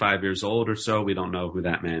 25 years old or so. We don't know who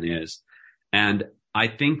that man is. And I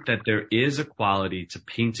think that there is a quality to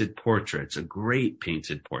painted portraits, a great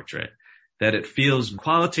painted portrait, that it feels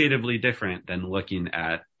qualitatively different than looking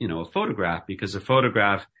at, a photograph, because a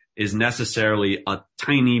photograph is necessarily a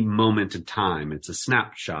tiny moment in time. It's a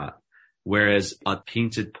snapshot. Whereas a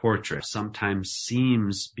painted portrait sometimes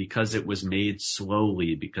seems, because it was made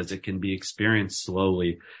slowly, because it can be experienced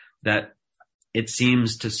slowly, that it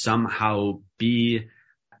seems to somehow be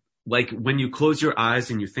like when you close your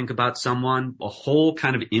eyes and you think about someone, a whole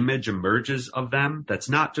kind of image emerges of them. That's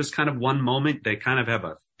not just kind of one moment. They kind of have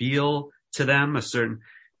a feel to them,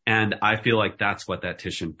 and I feel like that's what that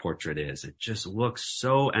Titian portrait is. It just looks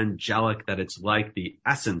so angelic that it's like the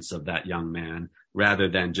essence of that young man rather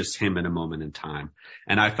than just him in a moment in time.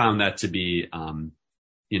 And I found that to be,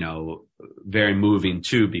 very moving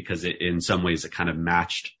too, because in some ways it kind of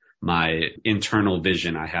matched my internal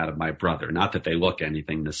vision I had of my brother. Not that they look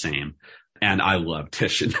anything the same. And I love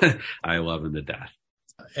Titian. I love him to death.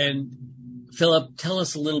 And Philip, tell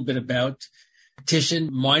us a little bit about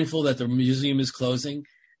Titian, mindful that the museum is closing.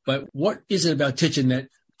 But what is it about Titian that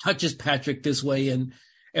touches Patrick this way and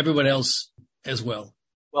everyone else as well?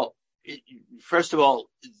 Well, first of all,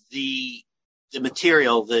 the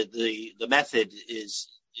material, the method is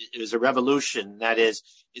a revolution. That is,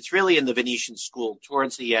 it's really in the Venetian school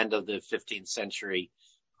towards the end of the 15th century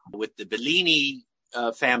with the Bellini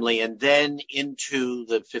family, and then into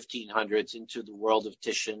the 1500s, into the world of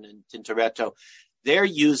Titian and Tintoretto. They're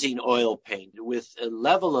using oil paint with a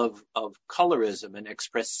level of colorism and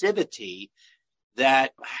expressivity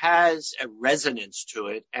that has a resonance to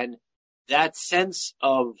it. And that sense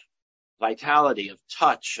of vitality, of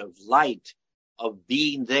touch, of light, of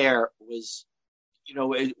being there was,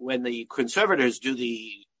 when the conservators do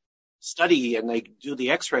the study and they do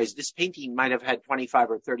the x-rays, this painting might have had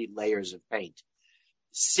 25 or 30 layers of paint,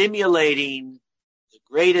 simulating the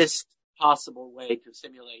greatest possible way to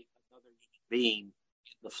simulate another human being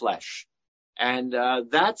in the flesh. And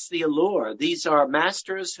that's the allure. These are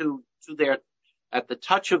masters who, at the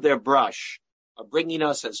touch of their brush, are bringing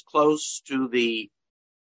us as close to the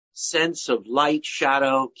sense of light,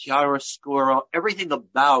 shadow, chiaroscuro, everything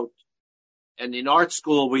about. And in art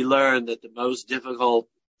school, we learn that the most difficult,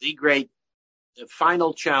 the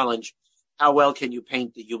final challenge, how well can you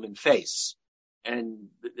paint the human face? And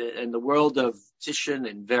in the world of Titian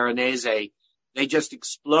and Veronese, they just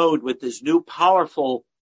explode with this new powerful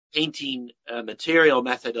painting material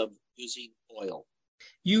method of using oil.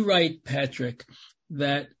 You write, Patrick,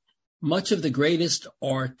 that much of the greatest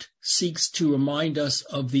art seeks to remind us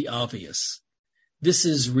of the obvious. This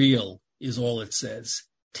is real, is all it says.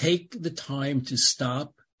 take the time to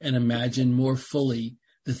stop and imagine more fully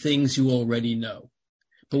the things you already know.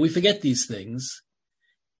 But we forget these things.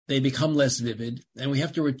 They become less vivid, and we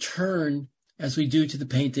have to return, as we do, to the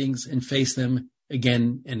paintings and face them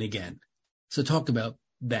again and again. So talk about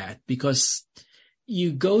that, because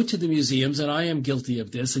you go to the museums, and I am guilty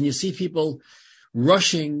of this, and you see people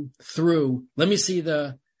rushing through. I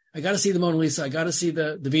got to see the Mona Lisa. I got to see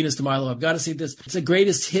the Venus de Milo. I've got to see this. It's a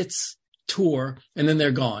greatest hits tour, and then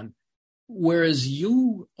they're gone. Whereas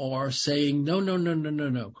you are saying,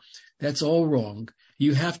 no. That's all wrong.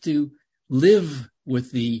 You have to live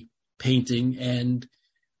with the painting and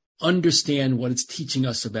understand what it's teaching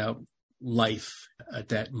us about life at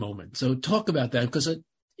that moment. So talk about that, because it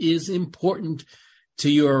is important to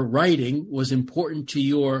your writing, was important to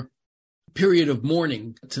your period of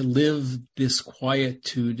mourning, to live this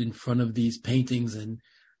quietude in front of these paintings and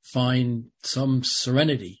find some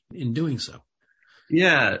serenity in doing so.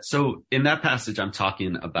 Yeah. So in that passage, I'm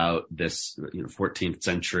talking about this 14th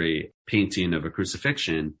century painting of a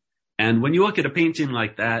crucifixion. And when you look at a painting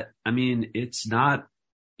like that, I mean, it's not,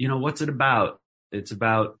 what's it about? It's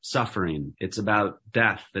about suffering. It's about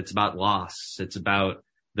death. It's about loss. It's about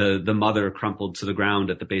the mother crumpled to the ground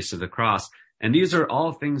at the base of the cross. And these are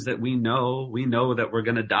all things that we know. We know that we're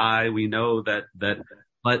going to die. We know that,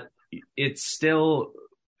 but it's still,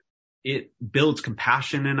 it builds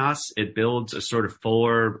compassion in us. It builds a sort of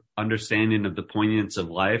fuller understanding of the poignance of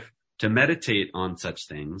life to meditate on such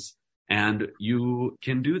things. And you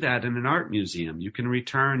can do that in an art museum. You can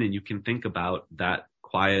return and you can think about that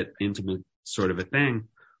quiet, intimate sort of a thing.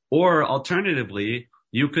 Or alternatively,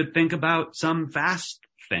 you could think about some vast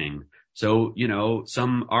thing. So,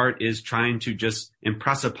 some art is trying to just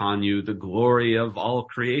impress upon you the glory of all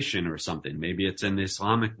creation or something. Maybe it's in the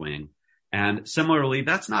Islamic wing. And similarly,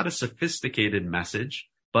 that's not a sophisticated message,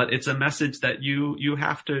 but it's a message that you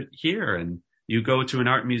have to hear. And you go to an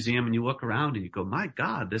art museum and you look around and you go, my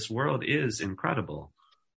God, this world is incredible.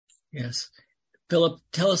 Yes. Philip,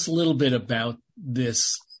 tell us a little bit about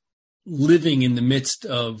this living in the midst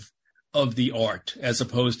of the art, as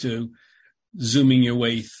opposed to zooming your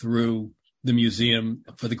way through the museum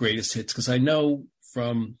for the greatest hits. Because I know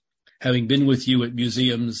from having been with you at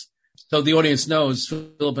museums, so the audience knows,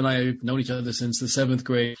 Philip and I have known each other since the 7th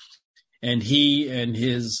grade, and he and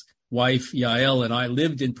his wife, Yael, and I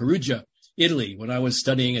lived in Perugia, Italy, when I was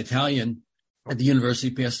studying Italian at the University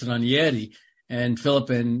of Piastranieri. And Philip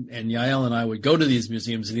and Yael and I would go to these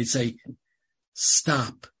museums, and he'd say,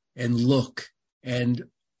 stop and look and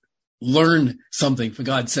learn something, for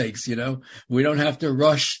God's sakes. We don't have to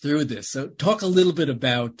rush through this. So talk a little bit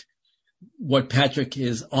about what Patrick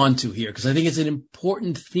is onto here, because I think it's an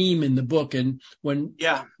important theme in the book. And when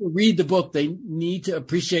people read the book, they need to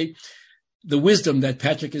appreciate the wisdom that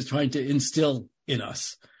Patrick is trying to instill in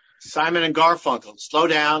us. Simon and Garfunkel, slow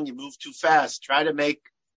down, you move too fast, try to make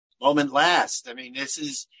the moment last. I mean, this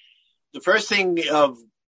is the first thing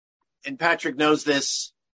and Patrick knows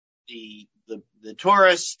this, the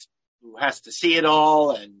tourist who has to see it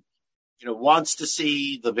all and, wants to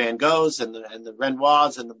see the Van Goghs and the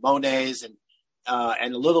Renoirs and the Monets and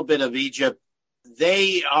a little bit of Egypt.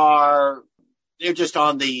 They're just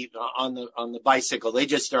on the bicycle. They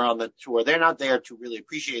just are on the tour. They're not there to really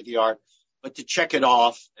appreciate the art, but to check it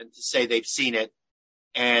off and to say they've seen it.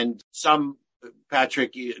 And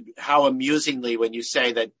Patrick, how amusingly when you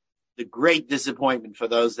say that the great disappointment for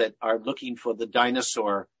those that are looking for the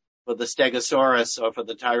dinosaur, for the Stegosaurus or for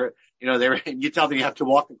the you tell them you have to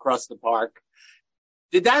walk across the park.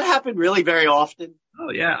 Did that happen really very often?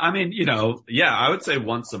 Oh, yeah. I mean, I would say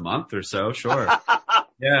once a month or so. Sure.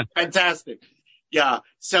 Yeah. Fantastic. Yeah.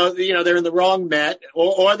 So, they're in the wrong Met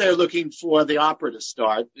or they're looking for the opera to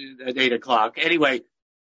start at 8:00. Anyway,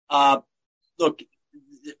 look,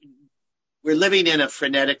 we're living in a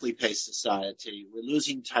frenetically paced society. We're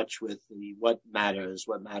losing touch with what matters.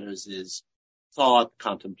 What matters is thought,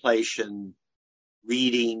 contemplation,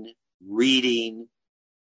 reading,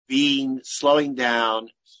 slowing down,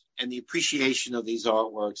 and the appreciation of these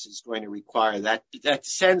artworks is going to require that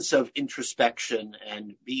sense of introspection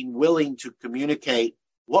and being willing to communicate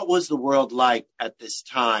what was the world like at this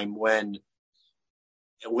time when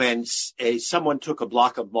someone took a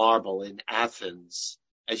block of marble in Athens,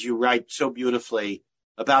 as you write so beautifully,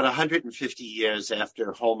 about 150 years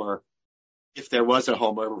after Homer, if there was a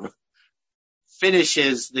Homer,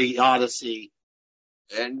 finishes the Odyssey,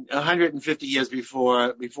 and 150 years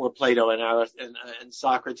before Plato and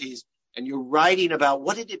Socrates, and you're writing about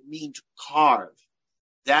what did it mean to carve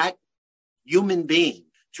that human being,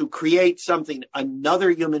 to create something, another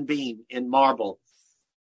human being in marble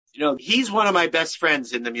He's one of my best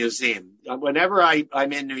friends in the museum. Whenever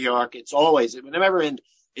I'm in New York, it's always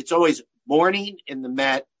morning in the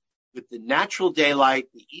Met with the natural daylight,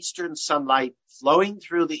 the eastern sunlight flowing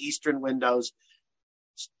through the eastern windows,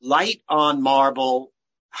 light on marble.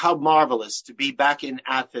 How marvelous to be back in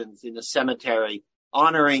Athens in a cemetery,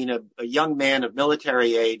 honoring a young man of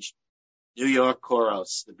military age, New York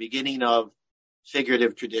Kouros, the beginning of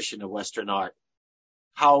figurative tradition of Western art.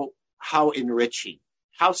 How enriching,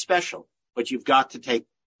 how special, but you've got to take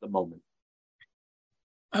the moment.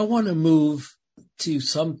 I want to move to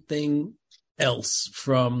something else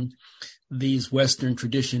from these Western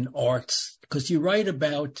tradition arts, because you write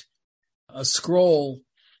about a scroll.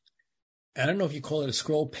 I don't know if you call it a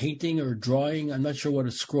scroll painting or drawing. I'm not sure what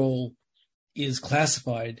a scroll is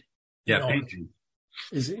classified. Yeah, painting.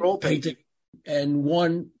 Is it Scroll painting? And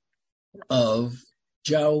one of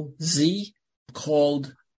Zhao Zi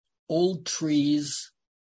called Old Trees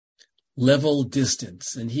Level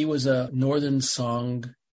Distance. And he was a Northern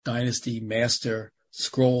Song Dynasty master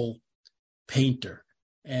scroll painter.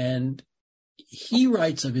 And he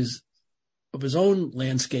writes of his own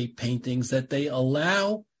landscape paintings that they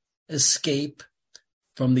allow escape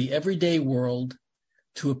from the everyday world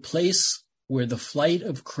to a place where the flight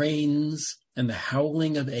of cranes and the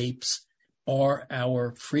howling of apes are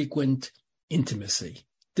our frequent intimacy.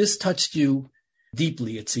 This touched you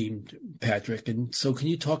deeply, it seemed, Patrick. And so can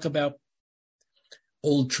you talk about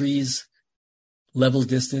Old Trees Level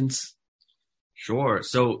Distance? Sure.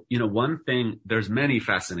 So, one thing, there's many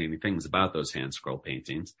fascinating things about those hand scroll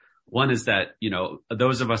paintings. One is that,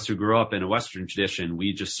 those of us who grew up in a Western tradition,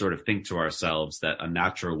 we just sort of think to ourselves that a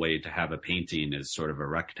natural way to have a painting is sort of a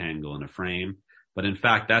rectangle in a frame. But in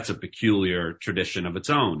fact, that's a peculiar tradition of its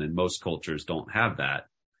own, and most cultures don't have that.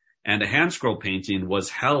 And a hand scroll painting was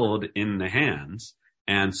held in the hands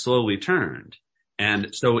and slowly turned.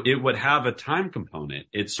 And so it would have a time component.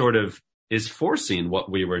 It sort of is forcing what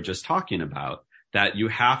we were just talking about, that you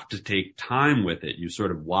have to take time with it. You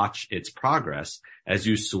sort of watch its progress as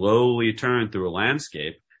you slowly turn through a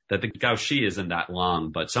landscape, that the Gaoshi isn't that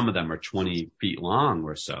long, but some of them are 20 feet long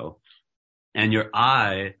or so. And your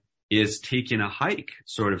eye is taking a hike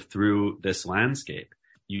sort of through this landscape.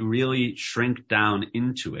 You really shrink down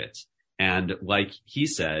into it. And like he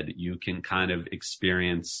said, you can kind of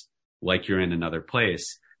experience like you're in another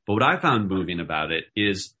place. But what I found moving about it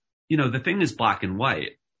is, the thing is black and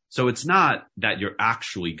white. So it's not that you're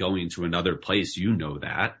actually going to another place,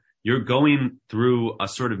 that. You're going through a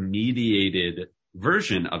sort of mediated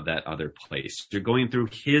version of that other place. You're going through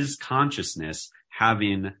his consciousness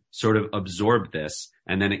having sort of absorbed this,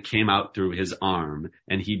 and then it came out through his arm,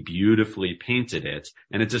 and he beautifully painted it.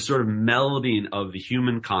 And it's a sort of melding of the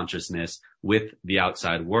human consciousness with the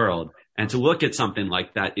outside world. And to look at something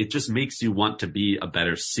like that, it just makes you want to be a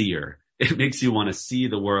better seer. It makes you want to see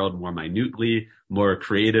the world more minutely, more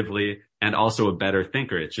creatively, and also a better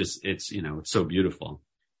thinker. It's so beautiful.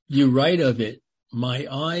 You write of it, my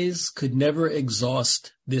eyes could never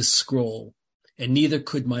exhaust this scroll, and neither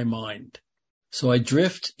could my mind. So I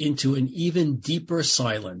drift into an even deeper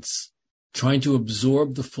silence, trying to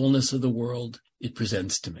absorb the fullness of the world it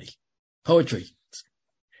presents to me. Poetry.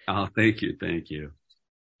 Oh, thank you. Thank you.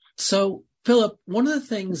 So, Philip, one of the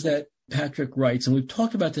things that Patrick writes, and we've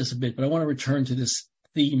talked about this a bit, but I want to return to this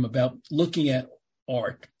theme about looking at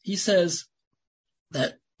art. He says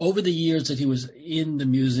that over the years that he was in the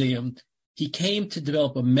museum, he came to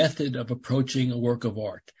develop a method of approaching a work of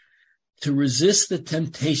art, to resist the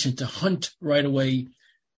temptation to hunt right away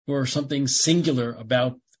for something singular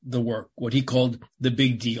about the work, what he called the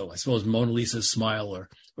big deal, I suppose Mona Lisa's smile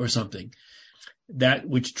or something, that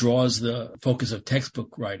which draws the focus of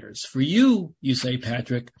textbook writers. For you, you say,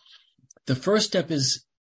 Patrick, the first step is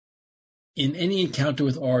in any encounter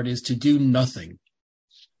with art is to do nothing,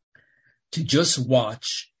 to just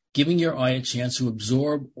watch, giving your eye a chance to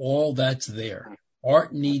absorb all that's there.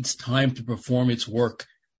 Art needs time to perform its work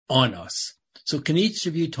on us. So can each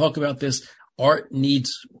of you talk about this? Art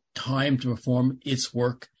needs time to perform its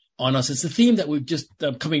work on us. It's a theme that we've just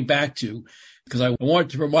coming back to, because I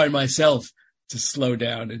want to remind myself to slow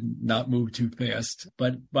down and not move too fast.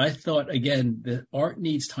 But I thought, again, that art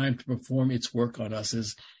needs time to perform its work on us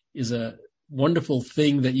is a wonderful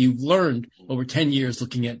thing that you've learned over 10 years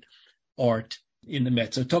looking at art in the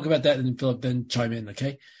Met. So talk about that, and then Philip, then chime in,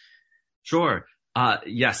 okay? Sure.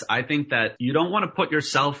 Yes, I think that you don't want to put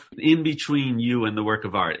yourself in between you and the work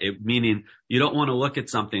of art. Meaning you don't want to look at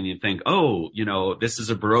something and think, oh, this is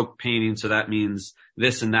a Baroque painting, so that means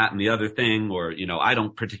this and that and the other thing, or, I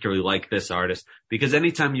don't particularly like this artist. Because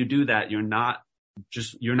anytime you do that, you're not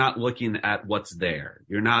looking at what's there.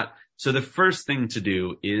 You're not So the first thing to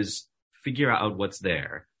do is figure out what's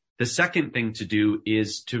there. The second thing to do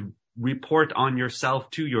is to report on yourself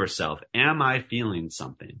to yourself. Am I feeling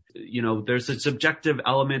something? There's a subjective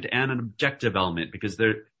element and an objective element because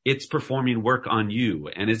it's performing work on you.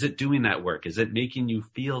 And is it doing that work? Is it making you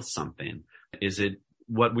feel something? Is it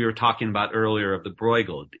what we were talking about earlier of the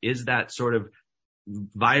Bruegel? Is that sort of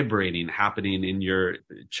vibrating happening in your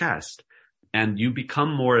chest? And you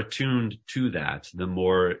become more attuned to that the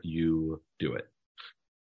more you do it.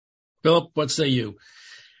 Philip, what say you?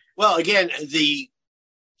 Well, again,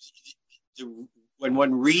 when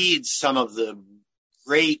one reads some of the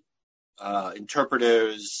great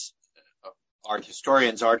interpreters, art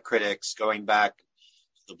historians, art critics, going back to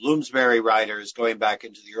the Bloomsbury writers, going back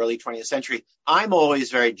into the early 20th century, I'm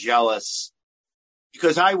always very jealous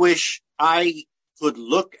because I wish I could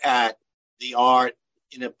look at the art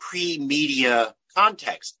in a pre-media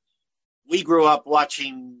context. We grew up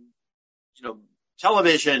watching,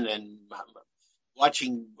 television and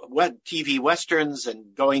watching TV westerns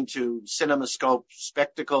and going to CinemaScope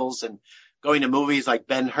spectacles and going to movies like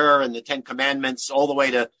Ben-Hur and the Ten Commandments, all the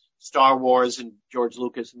way to Star Wars and George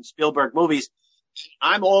Lucas and Spielberg movies.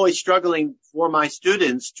 I'm always struggling for my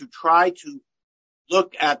students to try to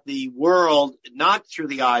look at the world not through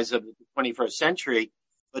the eyes of the 21st century,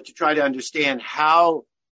 but to try to understand how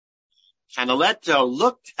Canaletto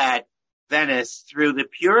looked at Venice through the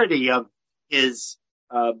purity of his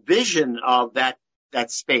vision of that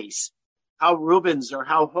space, how Rubens or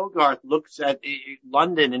how Hogarth looks at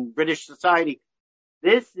London and British society.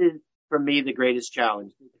 This is, for me, the greatest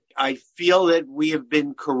challenge. I feel that we have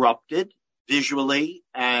been corrupted visually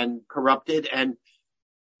and corrupted. And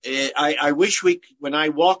I wish when I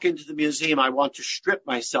walk into the museum, I want to strip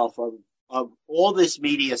myself of all this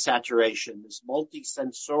media saturation, this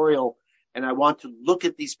multi-sensorial, and I want to look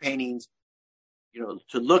at these paintings,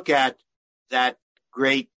 to look at that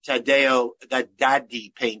great Taddeo, that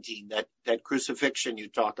Daddi painting, that crucifixion you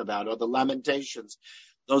talk about, or the Lamentations,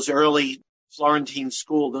 those early Florentine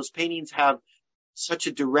school, those paintings have such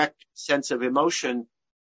a direct sense of emotion.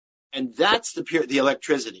 And that's the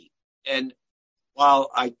electricity. And while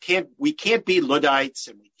we can't be Luddites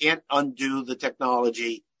and we can't undo the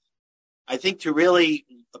technology, I think to really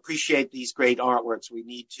appreciate these great artworks, we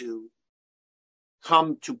need to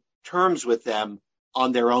come to terms with them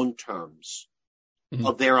on their own terms,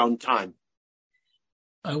 of their own time.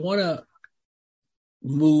 I want to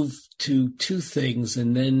move to two things,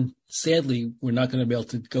 and then sadly, we're not going to be able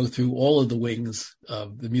to go through all of the wings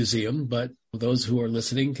of the museum, but those who are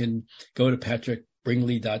listening can go to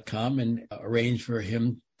patrickbringley.com and arrange for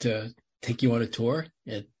him to take you on a tour.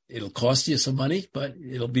 It'll cost you some money, but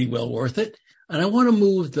it'll be well worth it. And I want to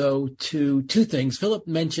move, though, to two things. Philip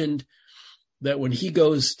mentioned that when he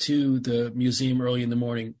goes to the museum early in the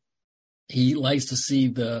morning, he likes to see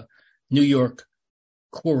the New York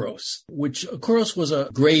Kouros, which Kouros was a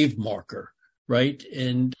grave marker, right?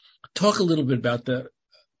 And talk a little bit about the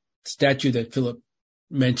statue that Philip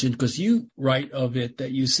mentioned, because you write of it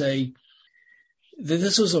that you say that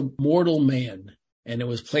this was a mortal man and it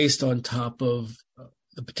was placed on top of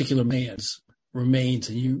the particular man's remains.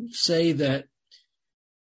 And you say that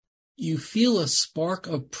you feel a spark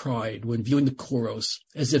of pride when viewing the Kouros,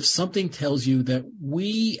 as if something tells you that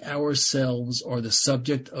we ourselves are the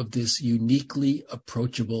subject of this uniquely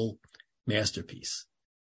approachable masterpiece.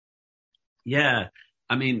 Yeah.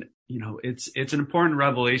 I mean, it's an important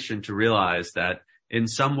revelation to realize that in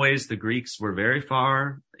some ways the Greeks were very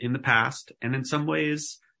far in the past. And in some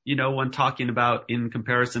ways, when talking about in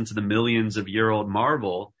comparison to the millions of year old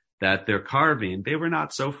marble that they're carving, they were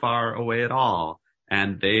not so far away at all.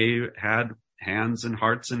 And they had hands and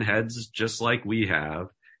hearts and heads just like we have.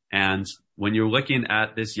 And when you're looking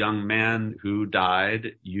at this young man who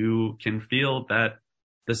died, you can feel that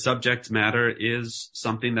the subject matter is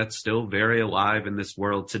something that's still very alive in this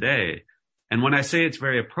world today. And when I say it's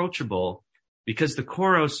very approachable, because the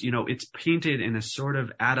Kouros, it's painted in a sort of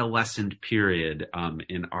adolescent period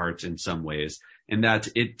in art in some ways, in that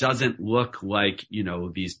it doesn't look like,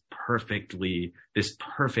 this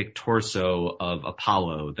perfect torso of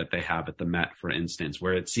Apollo that they have at the Met, for instance,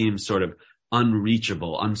 where it seems sort of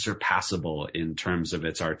unreachable, unsurpassable in terms of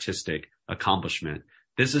its artistic accomplishment.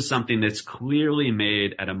 This is something that's clearly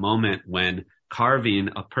made at a moment when carving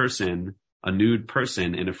a nude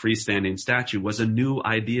person in a freestanding statue was a new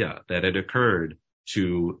idea that had occurred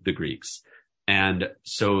to the Greeks. And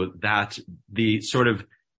so that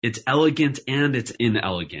it's elegant and it's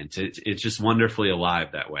inelegant. It's just wonderfully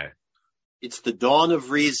alive that way. It's the dawn of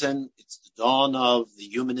reason. It's the dawn of the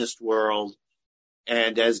humanist world.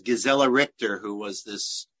 And as Gisela Richter, who was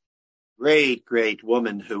this great, great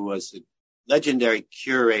woman who was the legendary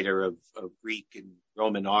curator of Greek and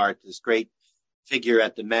Roman art, this great figure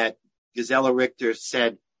at the Met. Gisela Richter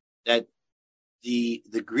said that the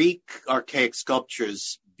Greek archaic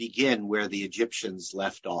sculptures begin where the Egyptians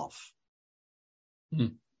left off.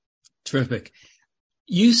 Terrific.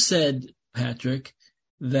 You said, Patrick,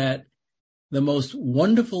 that the most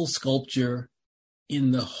wonderful sculpture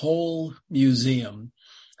in the whole museum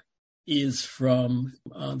is from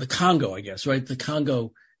the Congo, I guess, right? The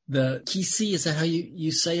Congo, the Kisi, is that how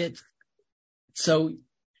you say it? So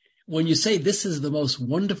when you say this is the most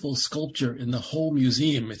wonderful sculpture in the whole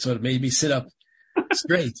museum, it sort of made me sit up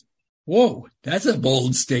straight. Whoa, that's a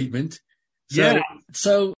bold statement.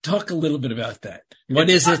 So talk a little bit about that. What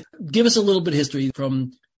is it? Give us a little bit of history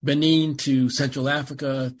from Benin to Central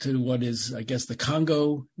Africa to what is, I guess, the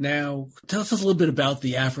Congo now. Tell us a little bit about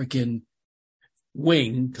the African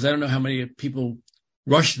wing, because I don't know how many people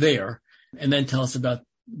rush there. And then tell us about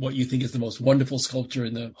what you think is the most wonderful sculpture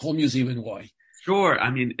in the whole museum and why. Sure. I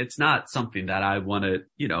mean, it's not something that I want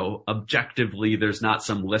to, objectively, there's not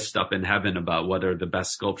some list up in heaven about what are the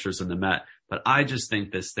best sculptures in the Met, but I just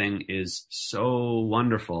think this thing is so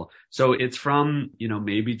wonderful. So it's from,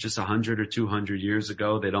 maybe just 100 or 200 years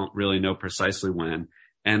ago. They don't really know precisely when.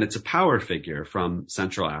 And it's a power figure from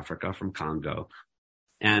Central Africa, from Congo.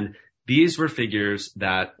 And these were figures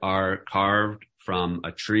that are carved from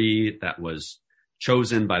a tree that was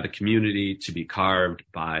chosen by the community to be carved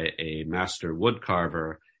by a master wood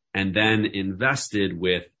carver and then invested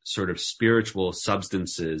with sort of spiritual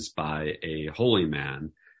substances by a holy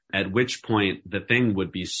man, at which point the thing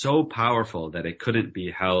would be so powerful that it couldn't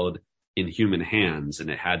be held in human hands and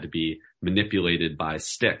it had to be manipulated by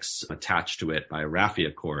sticks attached to it by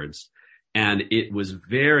raffia cords. And it was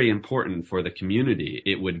very important for the community.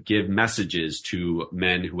 It would give messages to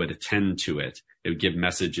men who would attend to it. It would give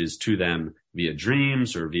messages to them via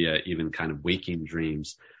dreams or via even kind of waking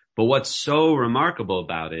dreams. But what's so remarkable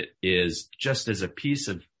about it is just as a piece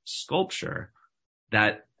of sculpture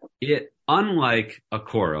that it, unlike a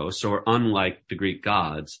Kouros or unlike the Greek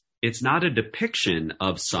gods, it's not a depiction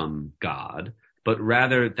of some god, but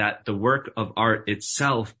rather that the work of art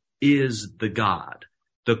itself is the god.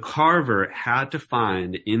 The carver had to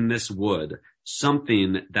find in this wood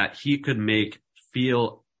something that he could make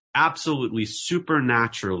feel absolutely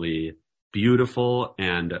supernaturally beautiful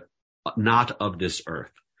and not of this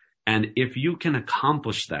earth. And if you can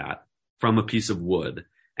accomplish that from a piece of wood,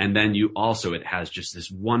 and then it has just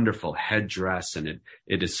this wonderful headdress and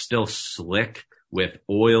it is still slick with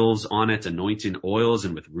oils on it, anointing oils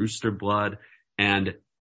and with rooster blood. And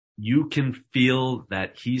you can feel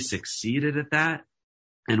that he succeeded at that.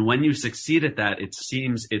 And when you succeed at that, it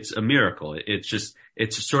seems it's a miracle.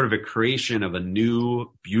 It's sort of a creation of a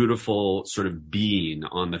new, beautiful sort of being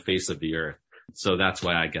on the face of the earth. So that's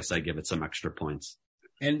why I guess I give it some extra points.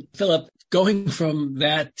 And Philip, going from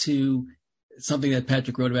that to something that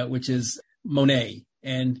Patrick wrote about, which is Monet.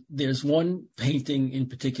 And there's one painting in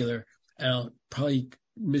particular, I'll probably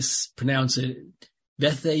mispronounce it,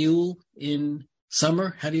 Bethuel in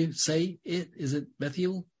summer. How do you say it? Is it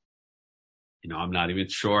Bethuel? I'm not even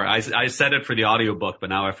sure. I said it for the audiobook,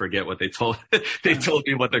 but now I forget what they told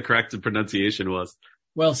me what the correct pronunciation was.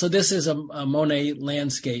 Well, so this is a Monet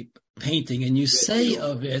landscape painting, and you say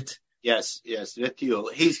of it. Yes,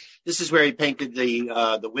 Bethuel. This is where he painted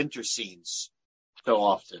the winter scenes so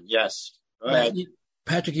often. Yes. Go ahead.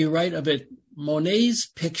 Patrick, you write of it, Monet's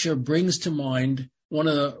picture brings to mind one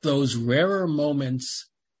of those rarer moments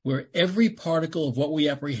where every particle of what we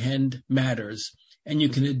apprehend matters, and you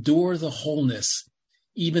can adore the wholeness,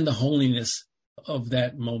 even the holiness of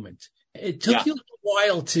that moment. It took you a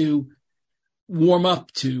while to warm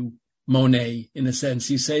up to Monet, in a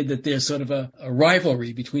sense. You say that there's sort of a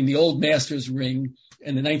rivalry between the old master's ring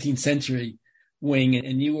and the 19th century wing,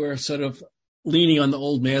 and you were sort of leaning on the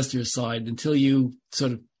old master's side until you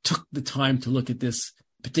sort of took the time to look at this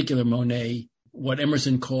particular Monet, what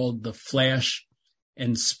Emerson called the flash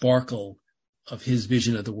and sparkle of his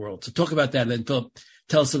vision of the world. So talk about that, and then Philip,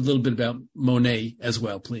 tell us a little bit about Monet as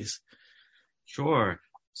well, please. Sure.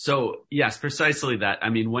 So yes, precisely that. I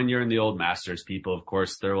mean, when you're in the old masters, people, of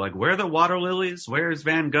course, they're like, where are the water lilies? Where's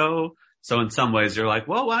Van Gogh? So in some ways you're like,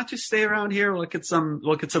 well, why don't you stay around here? Look at some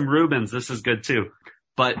Rubens. This is good too.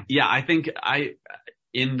 But yeah, I think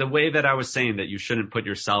in the way that I was saying that you shouldn't put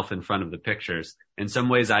yourself in front of the pictures, in some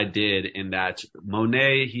ways I did, in that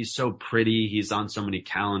Monet, he's so pretty. He's on so many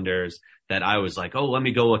calendars that I was like, oh, let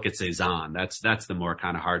me go look at Cézanne. That's the more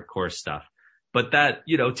kind of hardcore stuff. But that,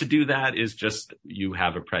 to do that is just, you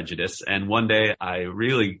have a prejudice. And one day I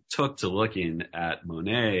really took to looking at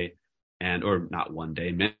Monet or not one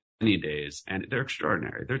day, days, and they're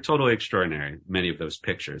extraordinary. They're totally extraordinary, many of those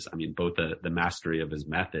pictures. I mean, both the mastery of his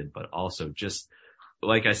method, but also just,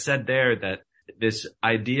 like I said there, that this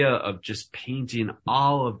idea of just painting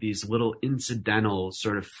all of these little incidental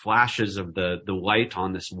sort of flashes of the light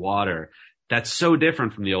on this water. That's so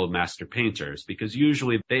different from the old master painters, because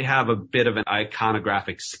usually they have a bit of an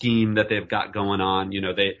iconographic scheme that they've got going on. You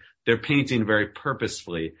know, they're painting very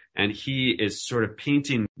purposefully, and he is sort of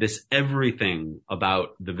painting this everything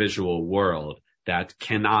about the visual world that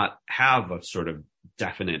cannot have a sort of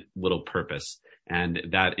definite little purpose. And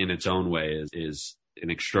that in its own way is an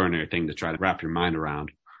extraordinary thing to try to wrap your mind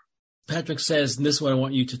around. Patrick says, and this is what I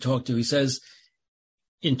want you to talk to, he says,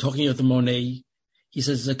 in talking about the Monet, he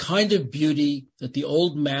says, it's a kind of beauty that the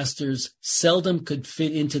old masters seldom could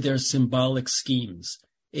fit into their symbolic schemes,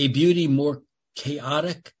 a beauty more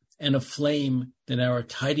chaotic and aflame than our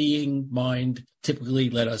tidying mind typically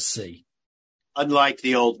let us see. Unlike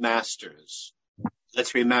the old masters,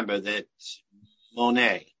 let's remember that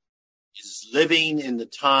Monet is living in the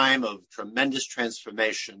time of tremendous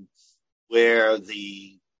transformation, where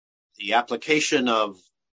the application of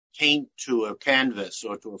paint to a canvas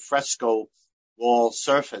or to a fresco wall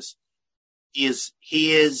surface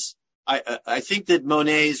I think that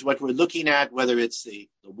Monet's, what we're looking at, whether it's the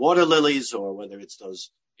water lilies or whether it's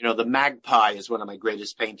those, the magpie is one of my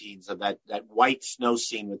greatest paintings of that white snow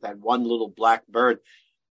scene with that one little black bird.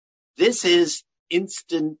 This is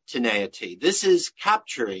instantaneity. This is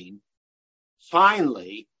capturing,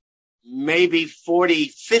 finally, maybe 40,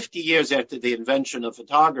 50 years after the invention of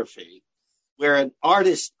photography, where an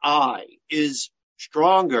artist's eye is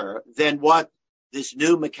stronger than what this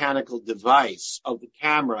new mechanical device of the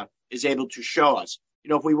camera is able to show us.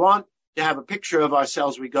 If we want to have a picture of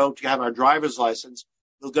ourselves, we go to have our driver's license,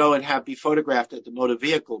 we'll go and be photographed at the Motor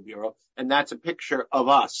Vehicle Bureau, and that's a picture of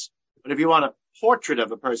us. But if you want a portrait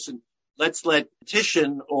of a person, let's let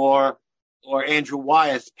Titian or Andrew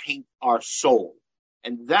Wyeth paint our soul.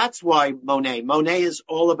 And that's why Monet is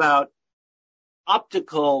all about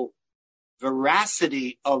optical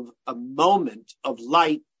veracity of a moment of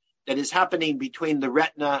light that is happening between the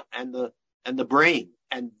retina and the brain.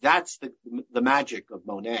 And that's the magic of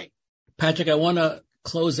Monet. Patrick, I want to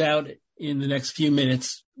close out in the next few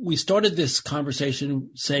minutes. We started this conversation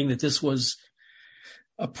saying that this was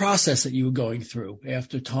a process that you were going through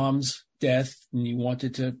after Tom's death, and you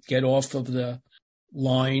wanted to get off of the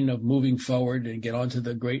line of moving forward and get onto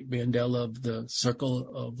the great mandala of the circle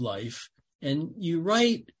of life. And you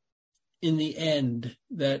write in the end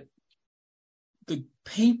that the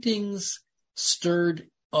paintings stirred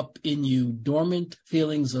up in you dormant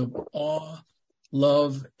feelings of awe,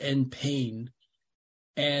 love, and pain.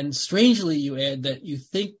 And strangely, you add that you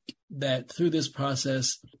think that through this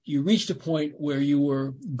process, you reached a point where you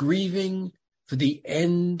were grieving for the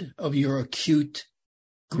end of your acute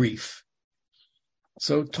grief.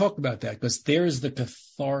 So talk about that, because there's the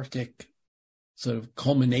cathartic sort of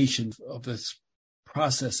culmination of this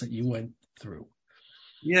process that you went through.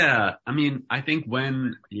 Yeah. I mean, I think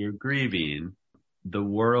when you're grieving, the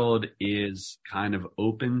world is kind of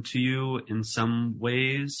open to you in some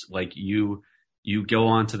ways. Like you go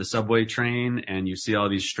onto the subway train and you see all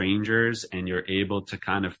these strangers and you're able to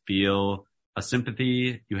kind of feel a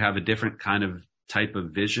sympathy. You have a different kind of type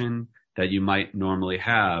of vision that you might normally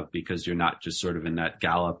have, because you're not just sort of in that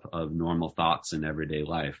gallop of normal thoughts in everyday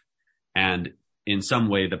life. And in some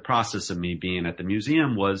way, the process of me being at the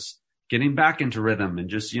museum was getting back into rhythm and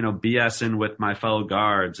just, BSing with my fellow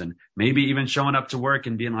guards, and maybe even showing up to work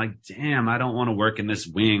and being like, damn, I don't want to work in this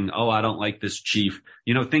wing. Oh, I don't like this chief,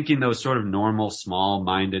 thinking those sort of normal, small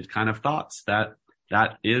minded kind of thoughts that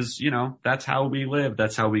is, that's how we live.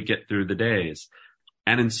 That's how we get through the days.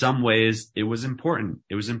 And in some ways it was important.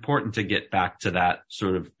 It was important to get back to that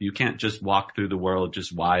sort of, you can't just walk through the world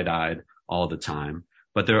just wide eyed all the time.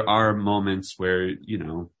 But there are moments where,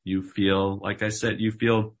 you feel, like I said, you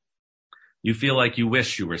feel like you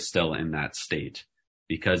wish you were still in that state,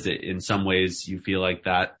 because in some ways you feel like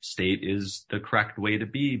that state is the correct way to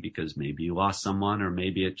be, because maybe you lost someone, or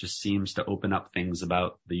maybe it just seems to open up things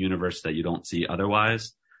about the universe that you don't see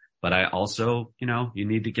otherwise. But I also, you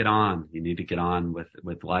need to get on. You need to get on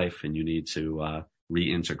with life, and you need to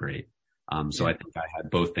reintegrate. So I think I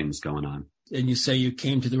had both things going on. And you say you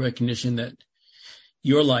came to the recognition that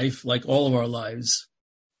your life, like all of our lives,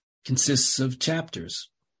 consists of chapters.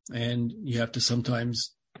 And you have to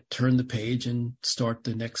sometimes turn the page and start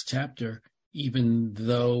the next chapter, even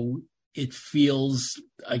though it feels,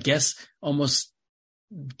 I guess, almost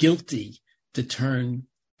guilty to turn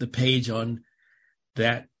the page on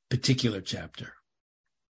that particular chapter.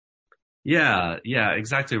 Yeah,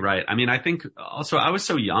 exactly right. I mean, I think also I was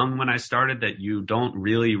so young when I started that you don't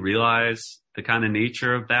really realize the kind of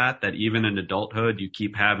nature of that even in adulthood, you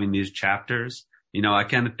keep having these chapters. I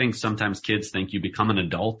kind of think sometimes kids think you become an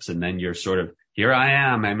adult and then you're sort of, here I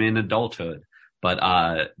am, I'm in adulthood. But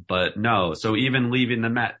no. So even leaving the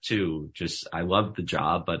Met too, I loved the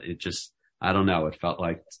job, but it just, I don't know. It felt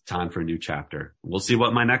like time for a new chapter. We'll see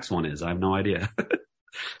what my next one is. I have no idea.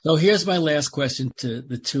 So here's my last question to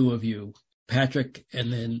the two of you, Patrick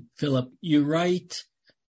and then Philip. You write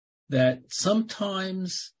that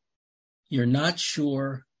sometimes you're not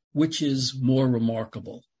sure which is more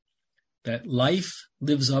remarkable, that life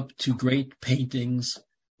lives up to great paintings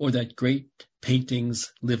or that great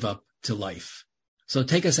paintings live up to life. So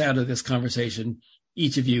take us out of this conversation,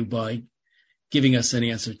 each of you, by giving us an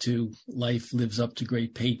answer to life lives up to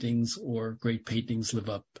great paintings or great paintings live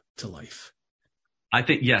up to life. I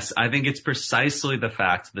think it's precisely the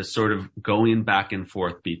fact, the sort of going back and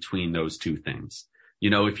forth between those two things.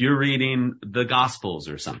 If you're reading the Gospels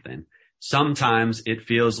or something, sometimes it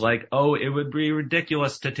feels like, oh, it would be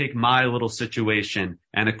ridiculous to take my little situation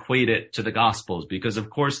and equate it to the Gospels because, of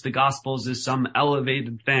course, the Gospels is some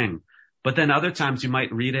elevated thing. But then other times you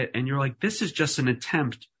might read it and you're like, this is just an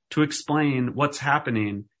attempt to explain what's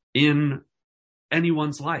happening in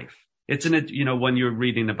anyone's life. It's when you're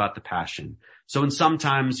reading about the Passion. So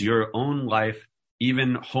sometimes your own life,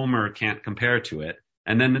 even Homer can't compare to it.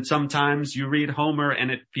 And then sometimes you read Homer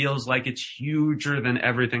and it feels like it's huger than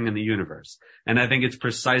everything in the universe. And I think it's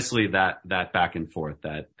precisely that back and forth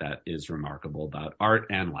that is remarkable about art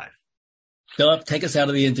and life. Philip, take us out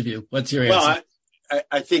of the interview. What's your answer? Well,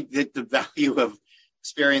 I think that the value of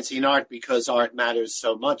experiencing art, because art matters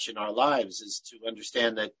so much in our lives, is to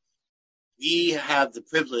understand that we have the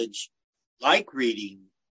privilege, like reading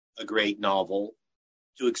a great novel,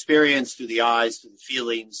 to experience through the eyes, through the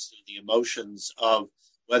feelings, through the emotions of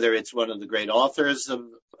whether it's one of the great authors of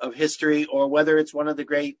history or whether it's one of the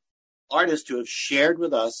great artists who have shared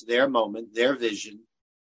with us their moment, their vision.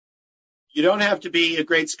 You don't have to be a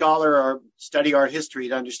great scholar or study art history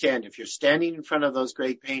to understand. If you're standing in front of those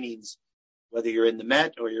great paintings, whether you're in the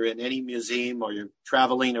Met or you're in any museum or you're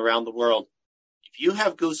traveling around the world, if you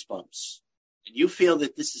have goosebumps and you feel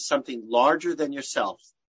that this is something larger than yourself,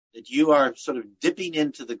 that you are sort of dipping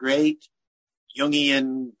into the great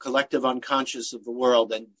Jungian collective unconscious of the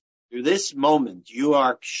world, and through this moment you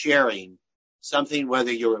are sharing something,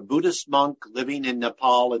 whether you're a Buddhist monk living in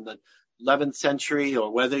Nepal in the 11th century or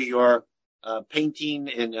whether you're painting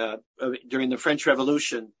during the French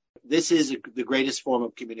Revolution. This is the greatest form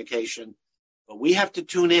of communication. But we have to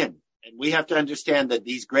tune in, and we have to understand that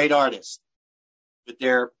these great artists, with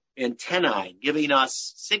their antennae giving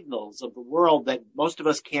us signals of the world that most of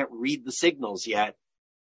us can't read the signals yet,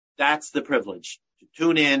 that's the privilege. To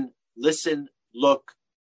tune in, listen, look,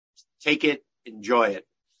 take it, enjoy it.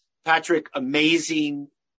 Patrick, amazing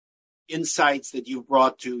insights that you've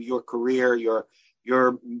brought to your career, your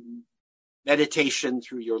meditation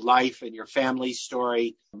through your life and your family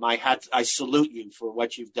story. I salute you for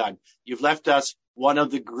what you've done. You've left us one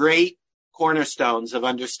of the great cornerstones of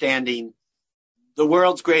understanding the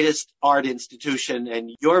world's greatest art institution,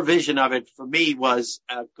 and your vision of it for me was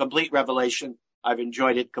a complete revelation. I've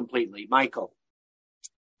enjoyed it completely. Michael.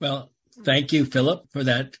 Well, thank you, Philip, for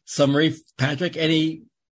that summary. Patrick, any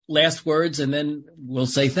last words, and then we'll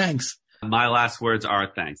say thanks. My last words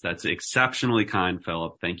are thanks. That's exceptionally kind,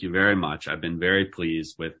 Philip. Thank you very much. I've been very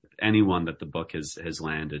pleased with anyone that the book has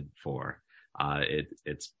landed for.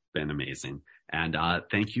 It's been amazing. And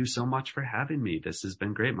thank you so much for having me. This has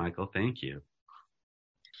been great, Michael. Thank you.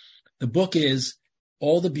 The book is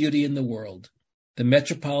All the Beauty in the World, the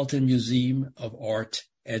Metropolitan Museum of Art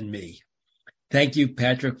and Me. Thank you,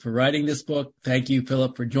 Patrick, for writing this book. Thank you,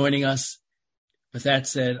 Philip, for joining us. With that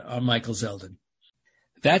said, I'm Michael Zeldin.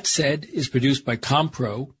 That Said is produced by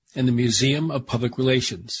Compro and the Museum of Public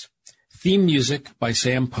Relations. Theme music by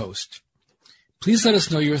Sam Post. Please let us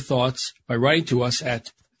know your thoughts by writing to us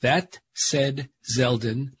at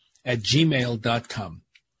thatsaidzeldin@gmail.com.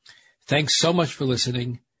 Thanks so much for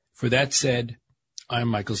listening. For That Said, I'm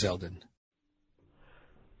Michael Zeldin.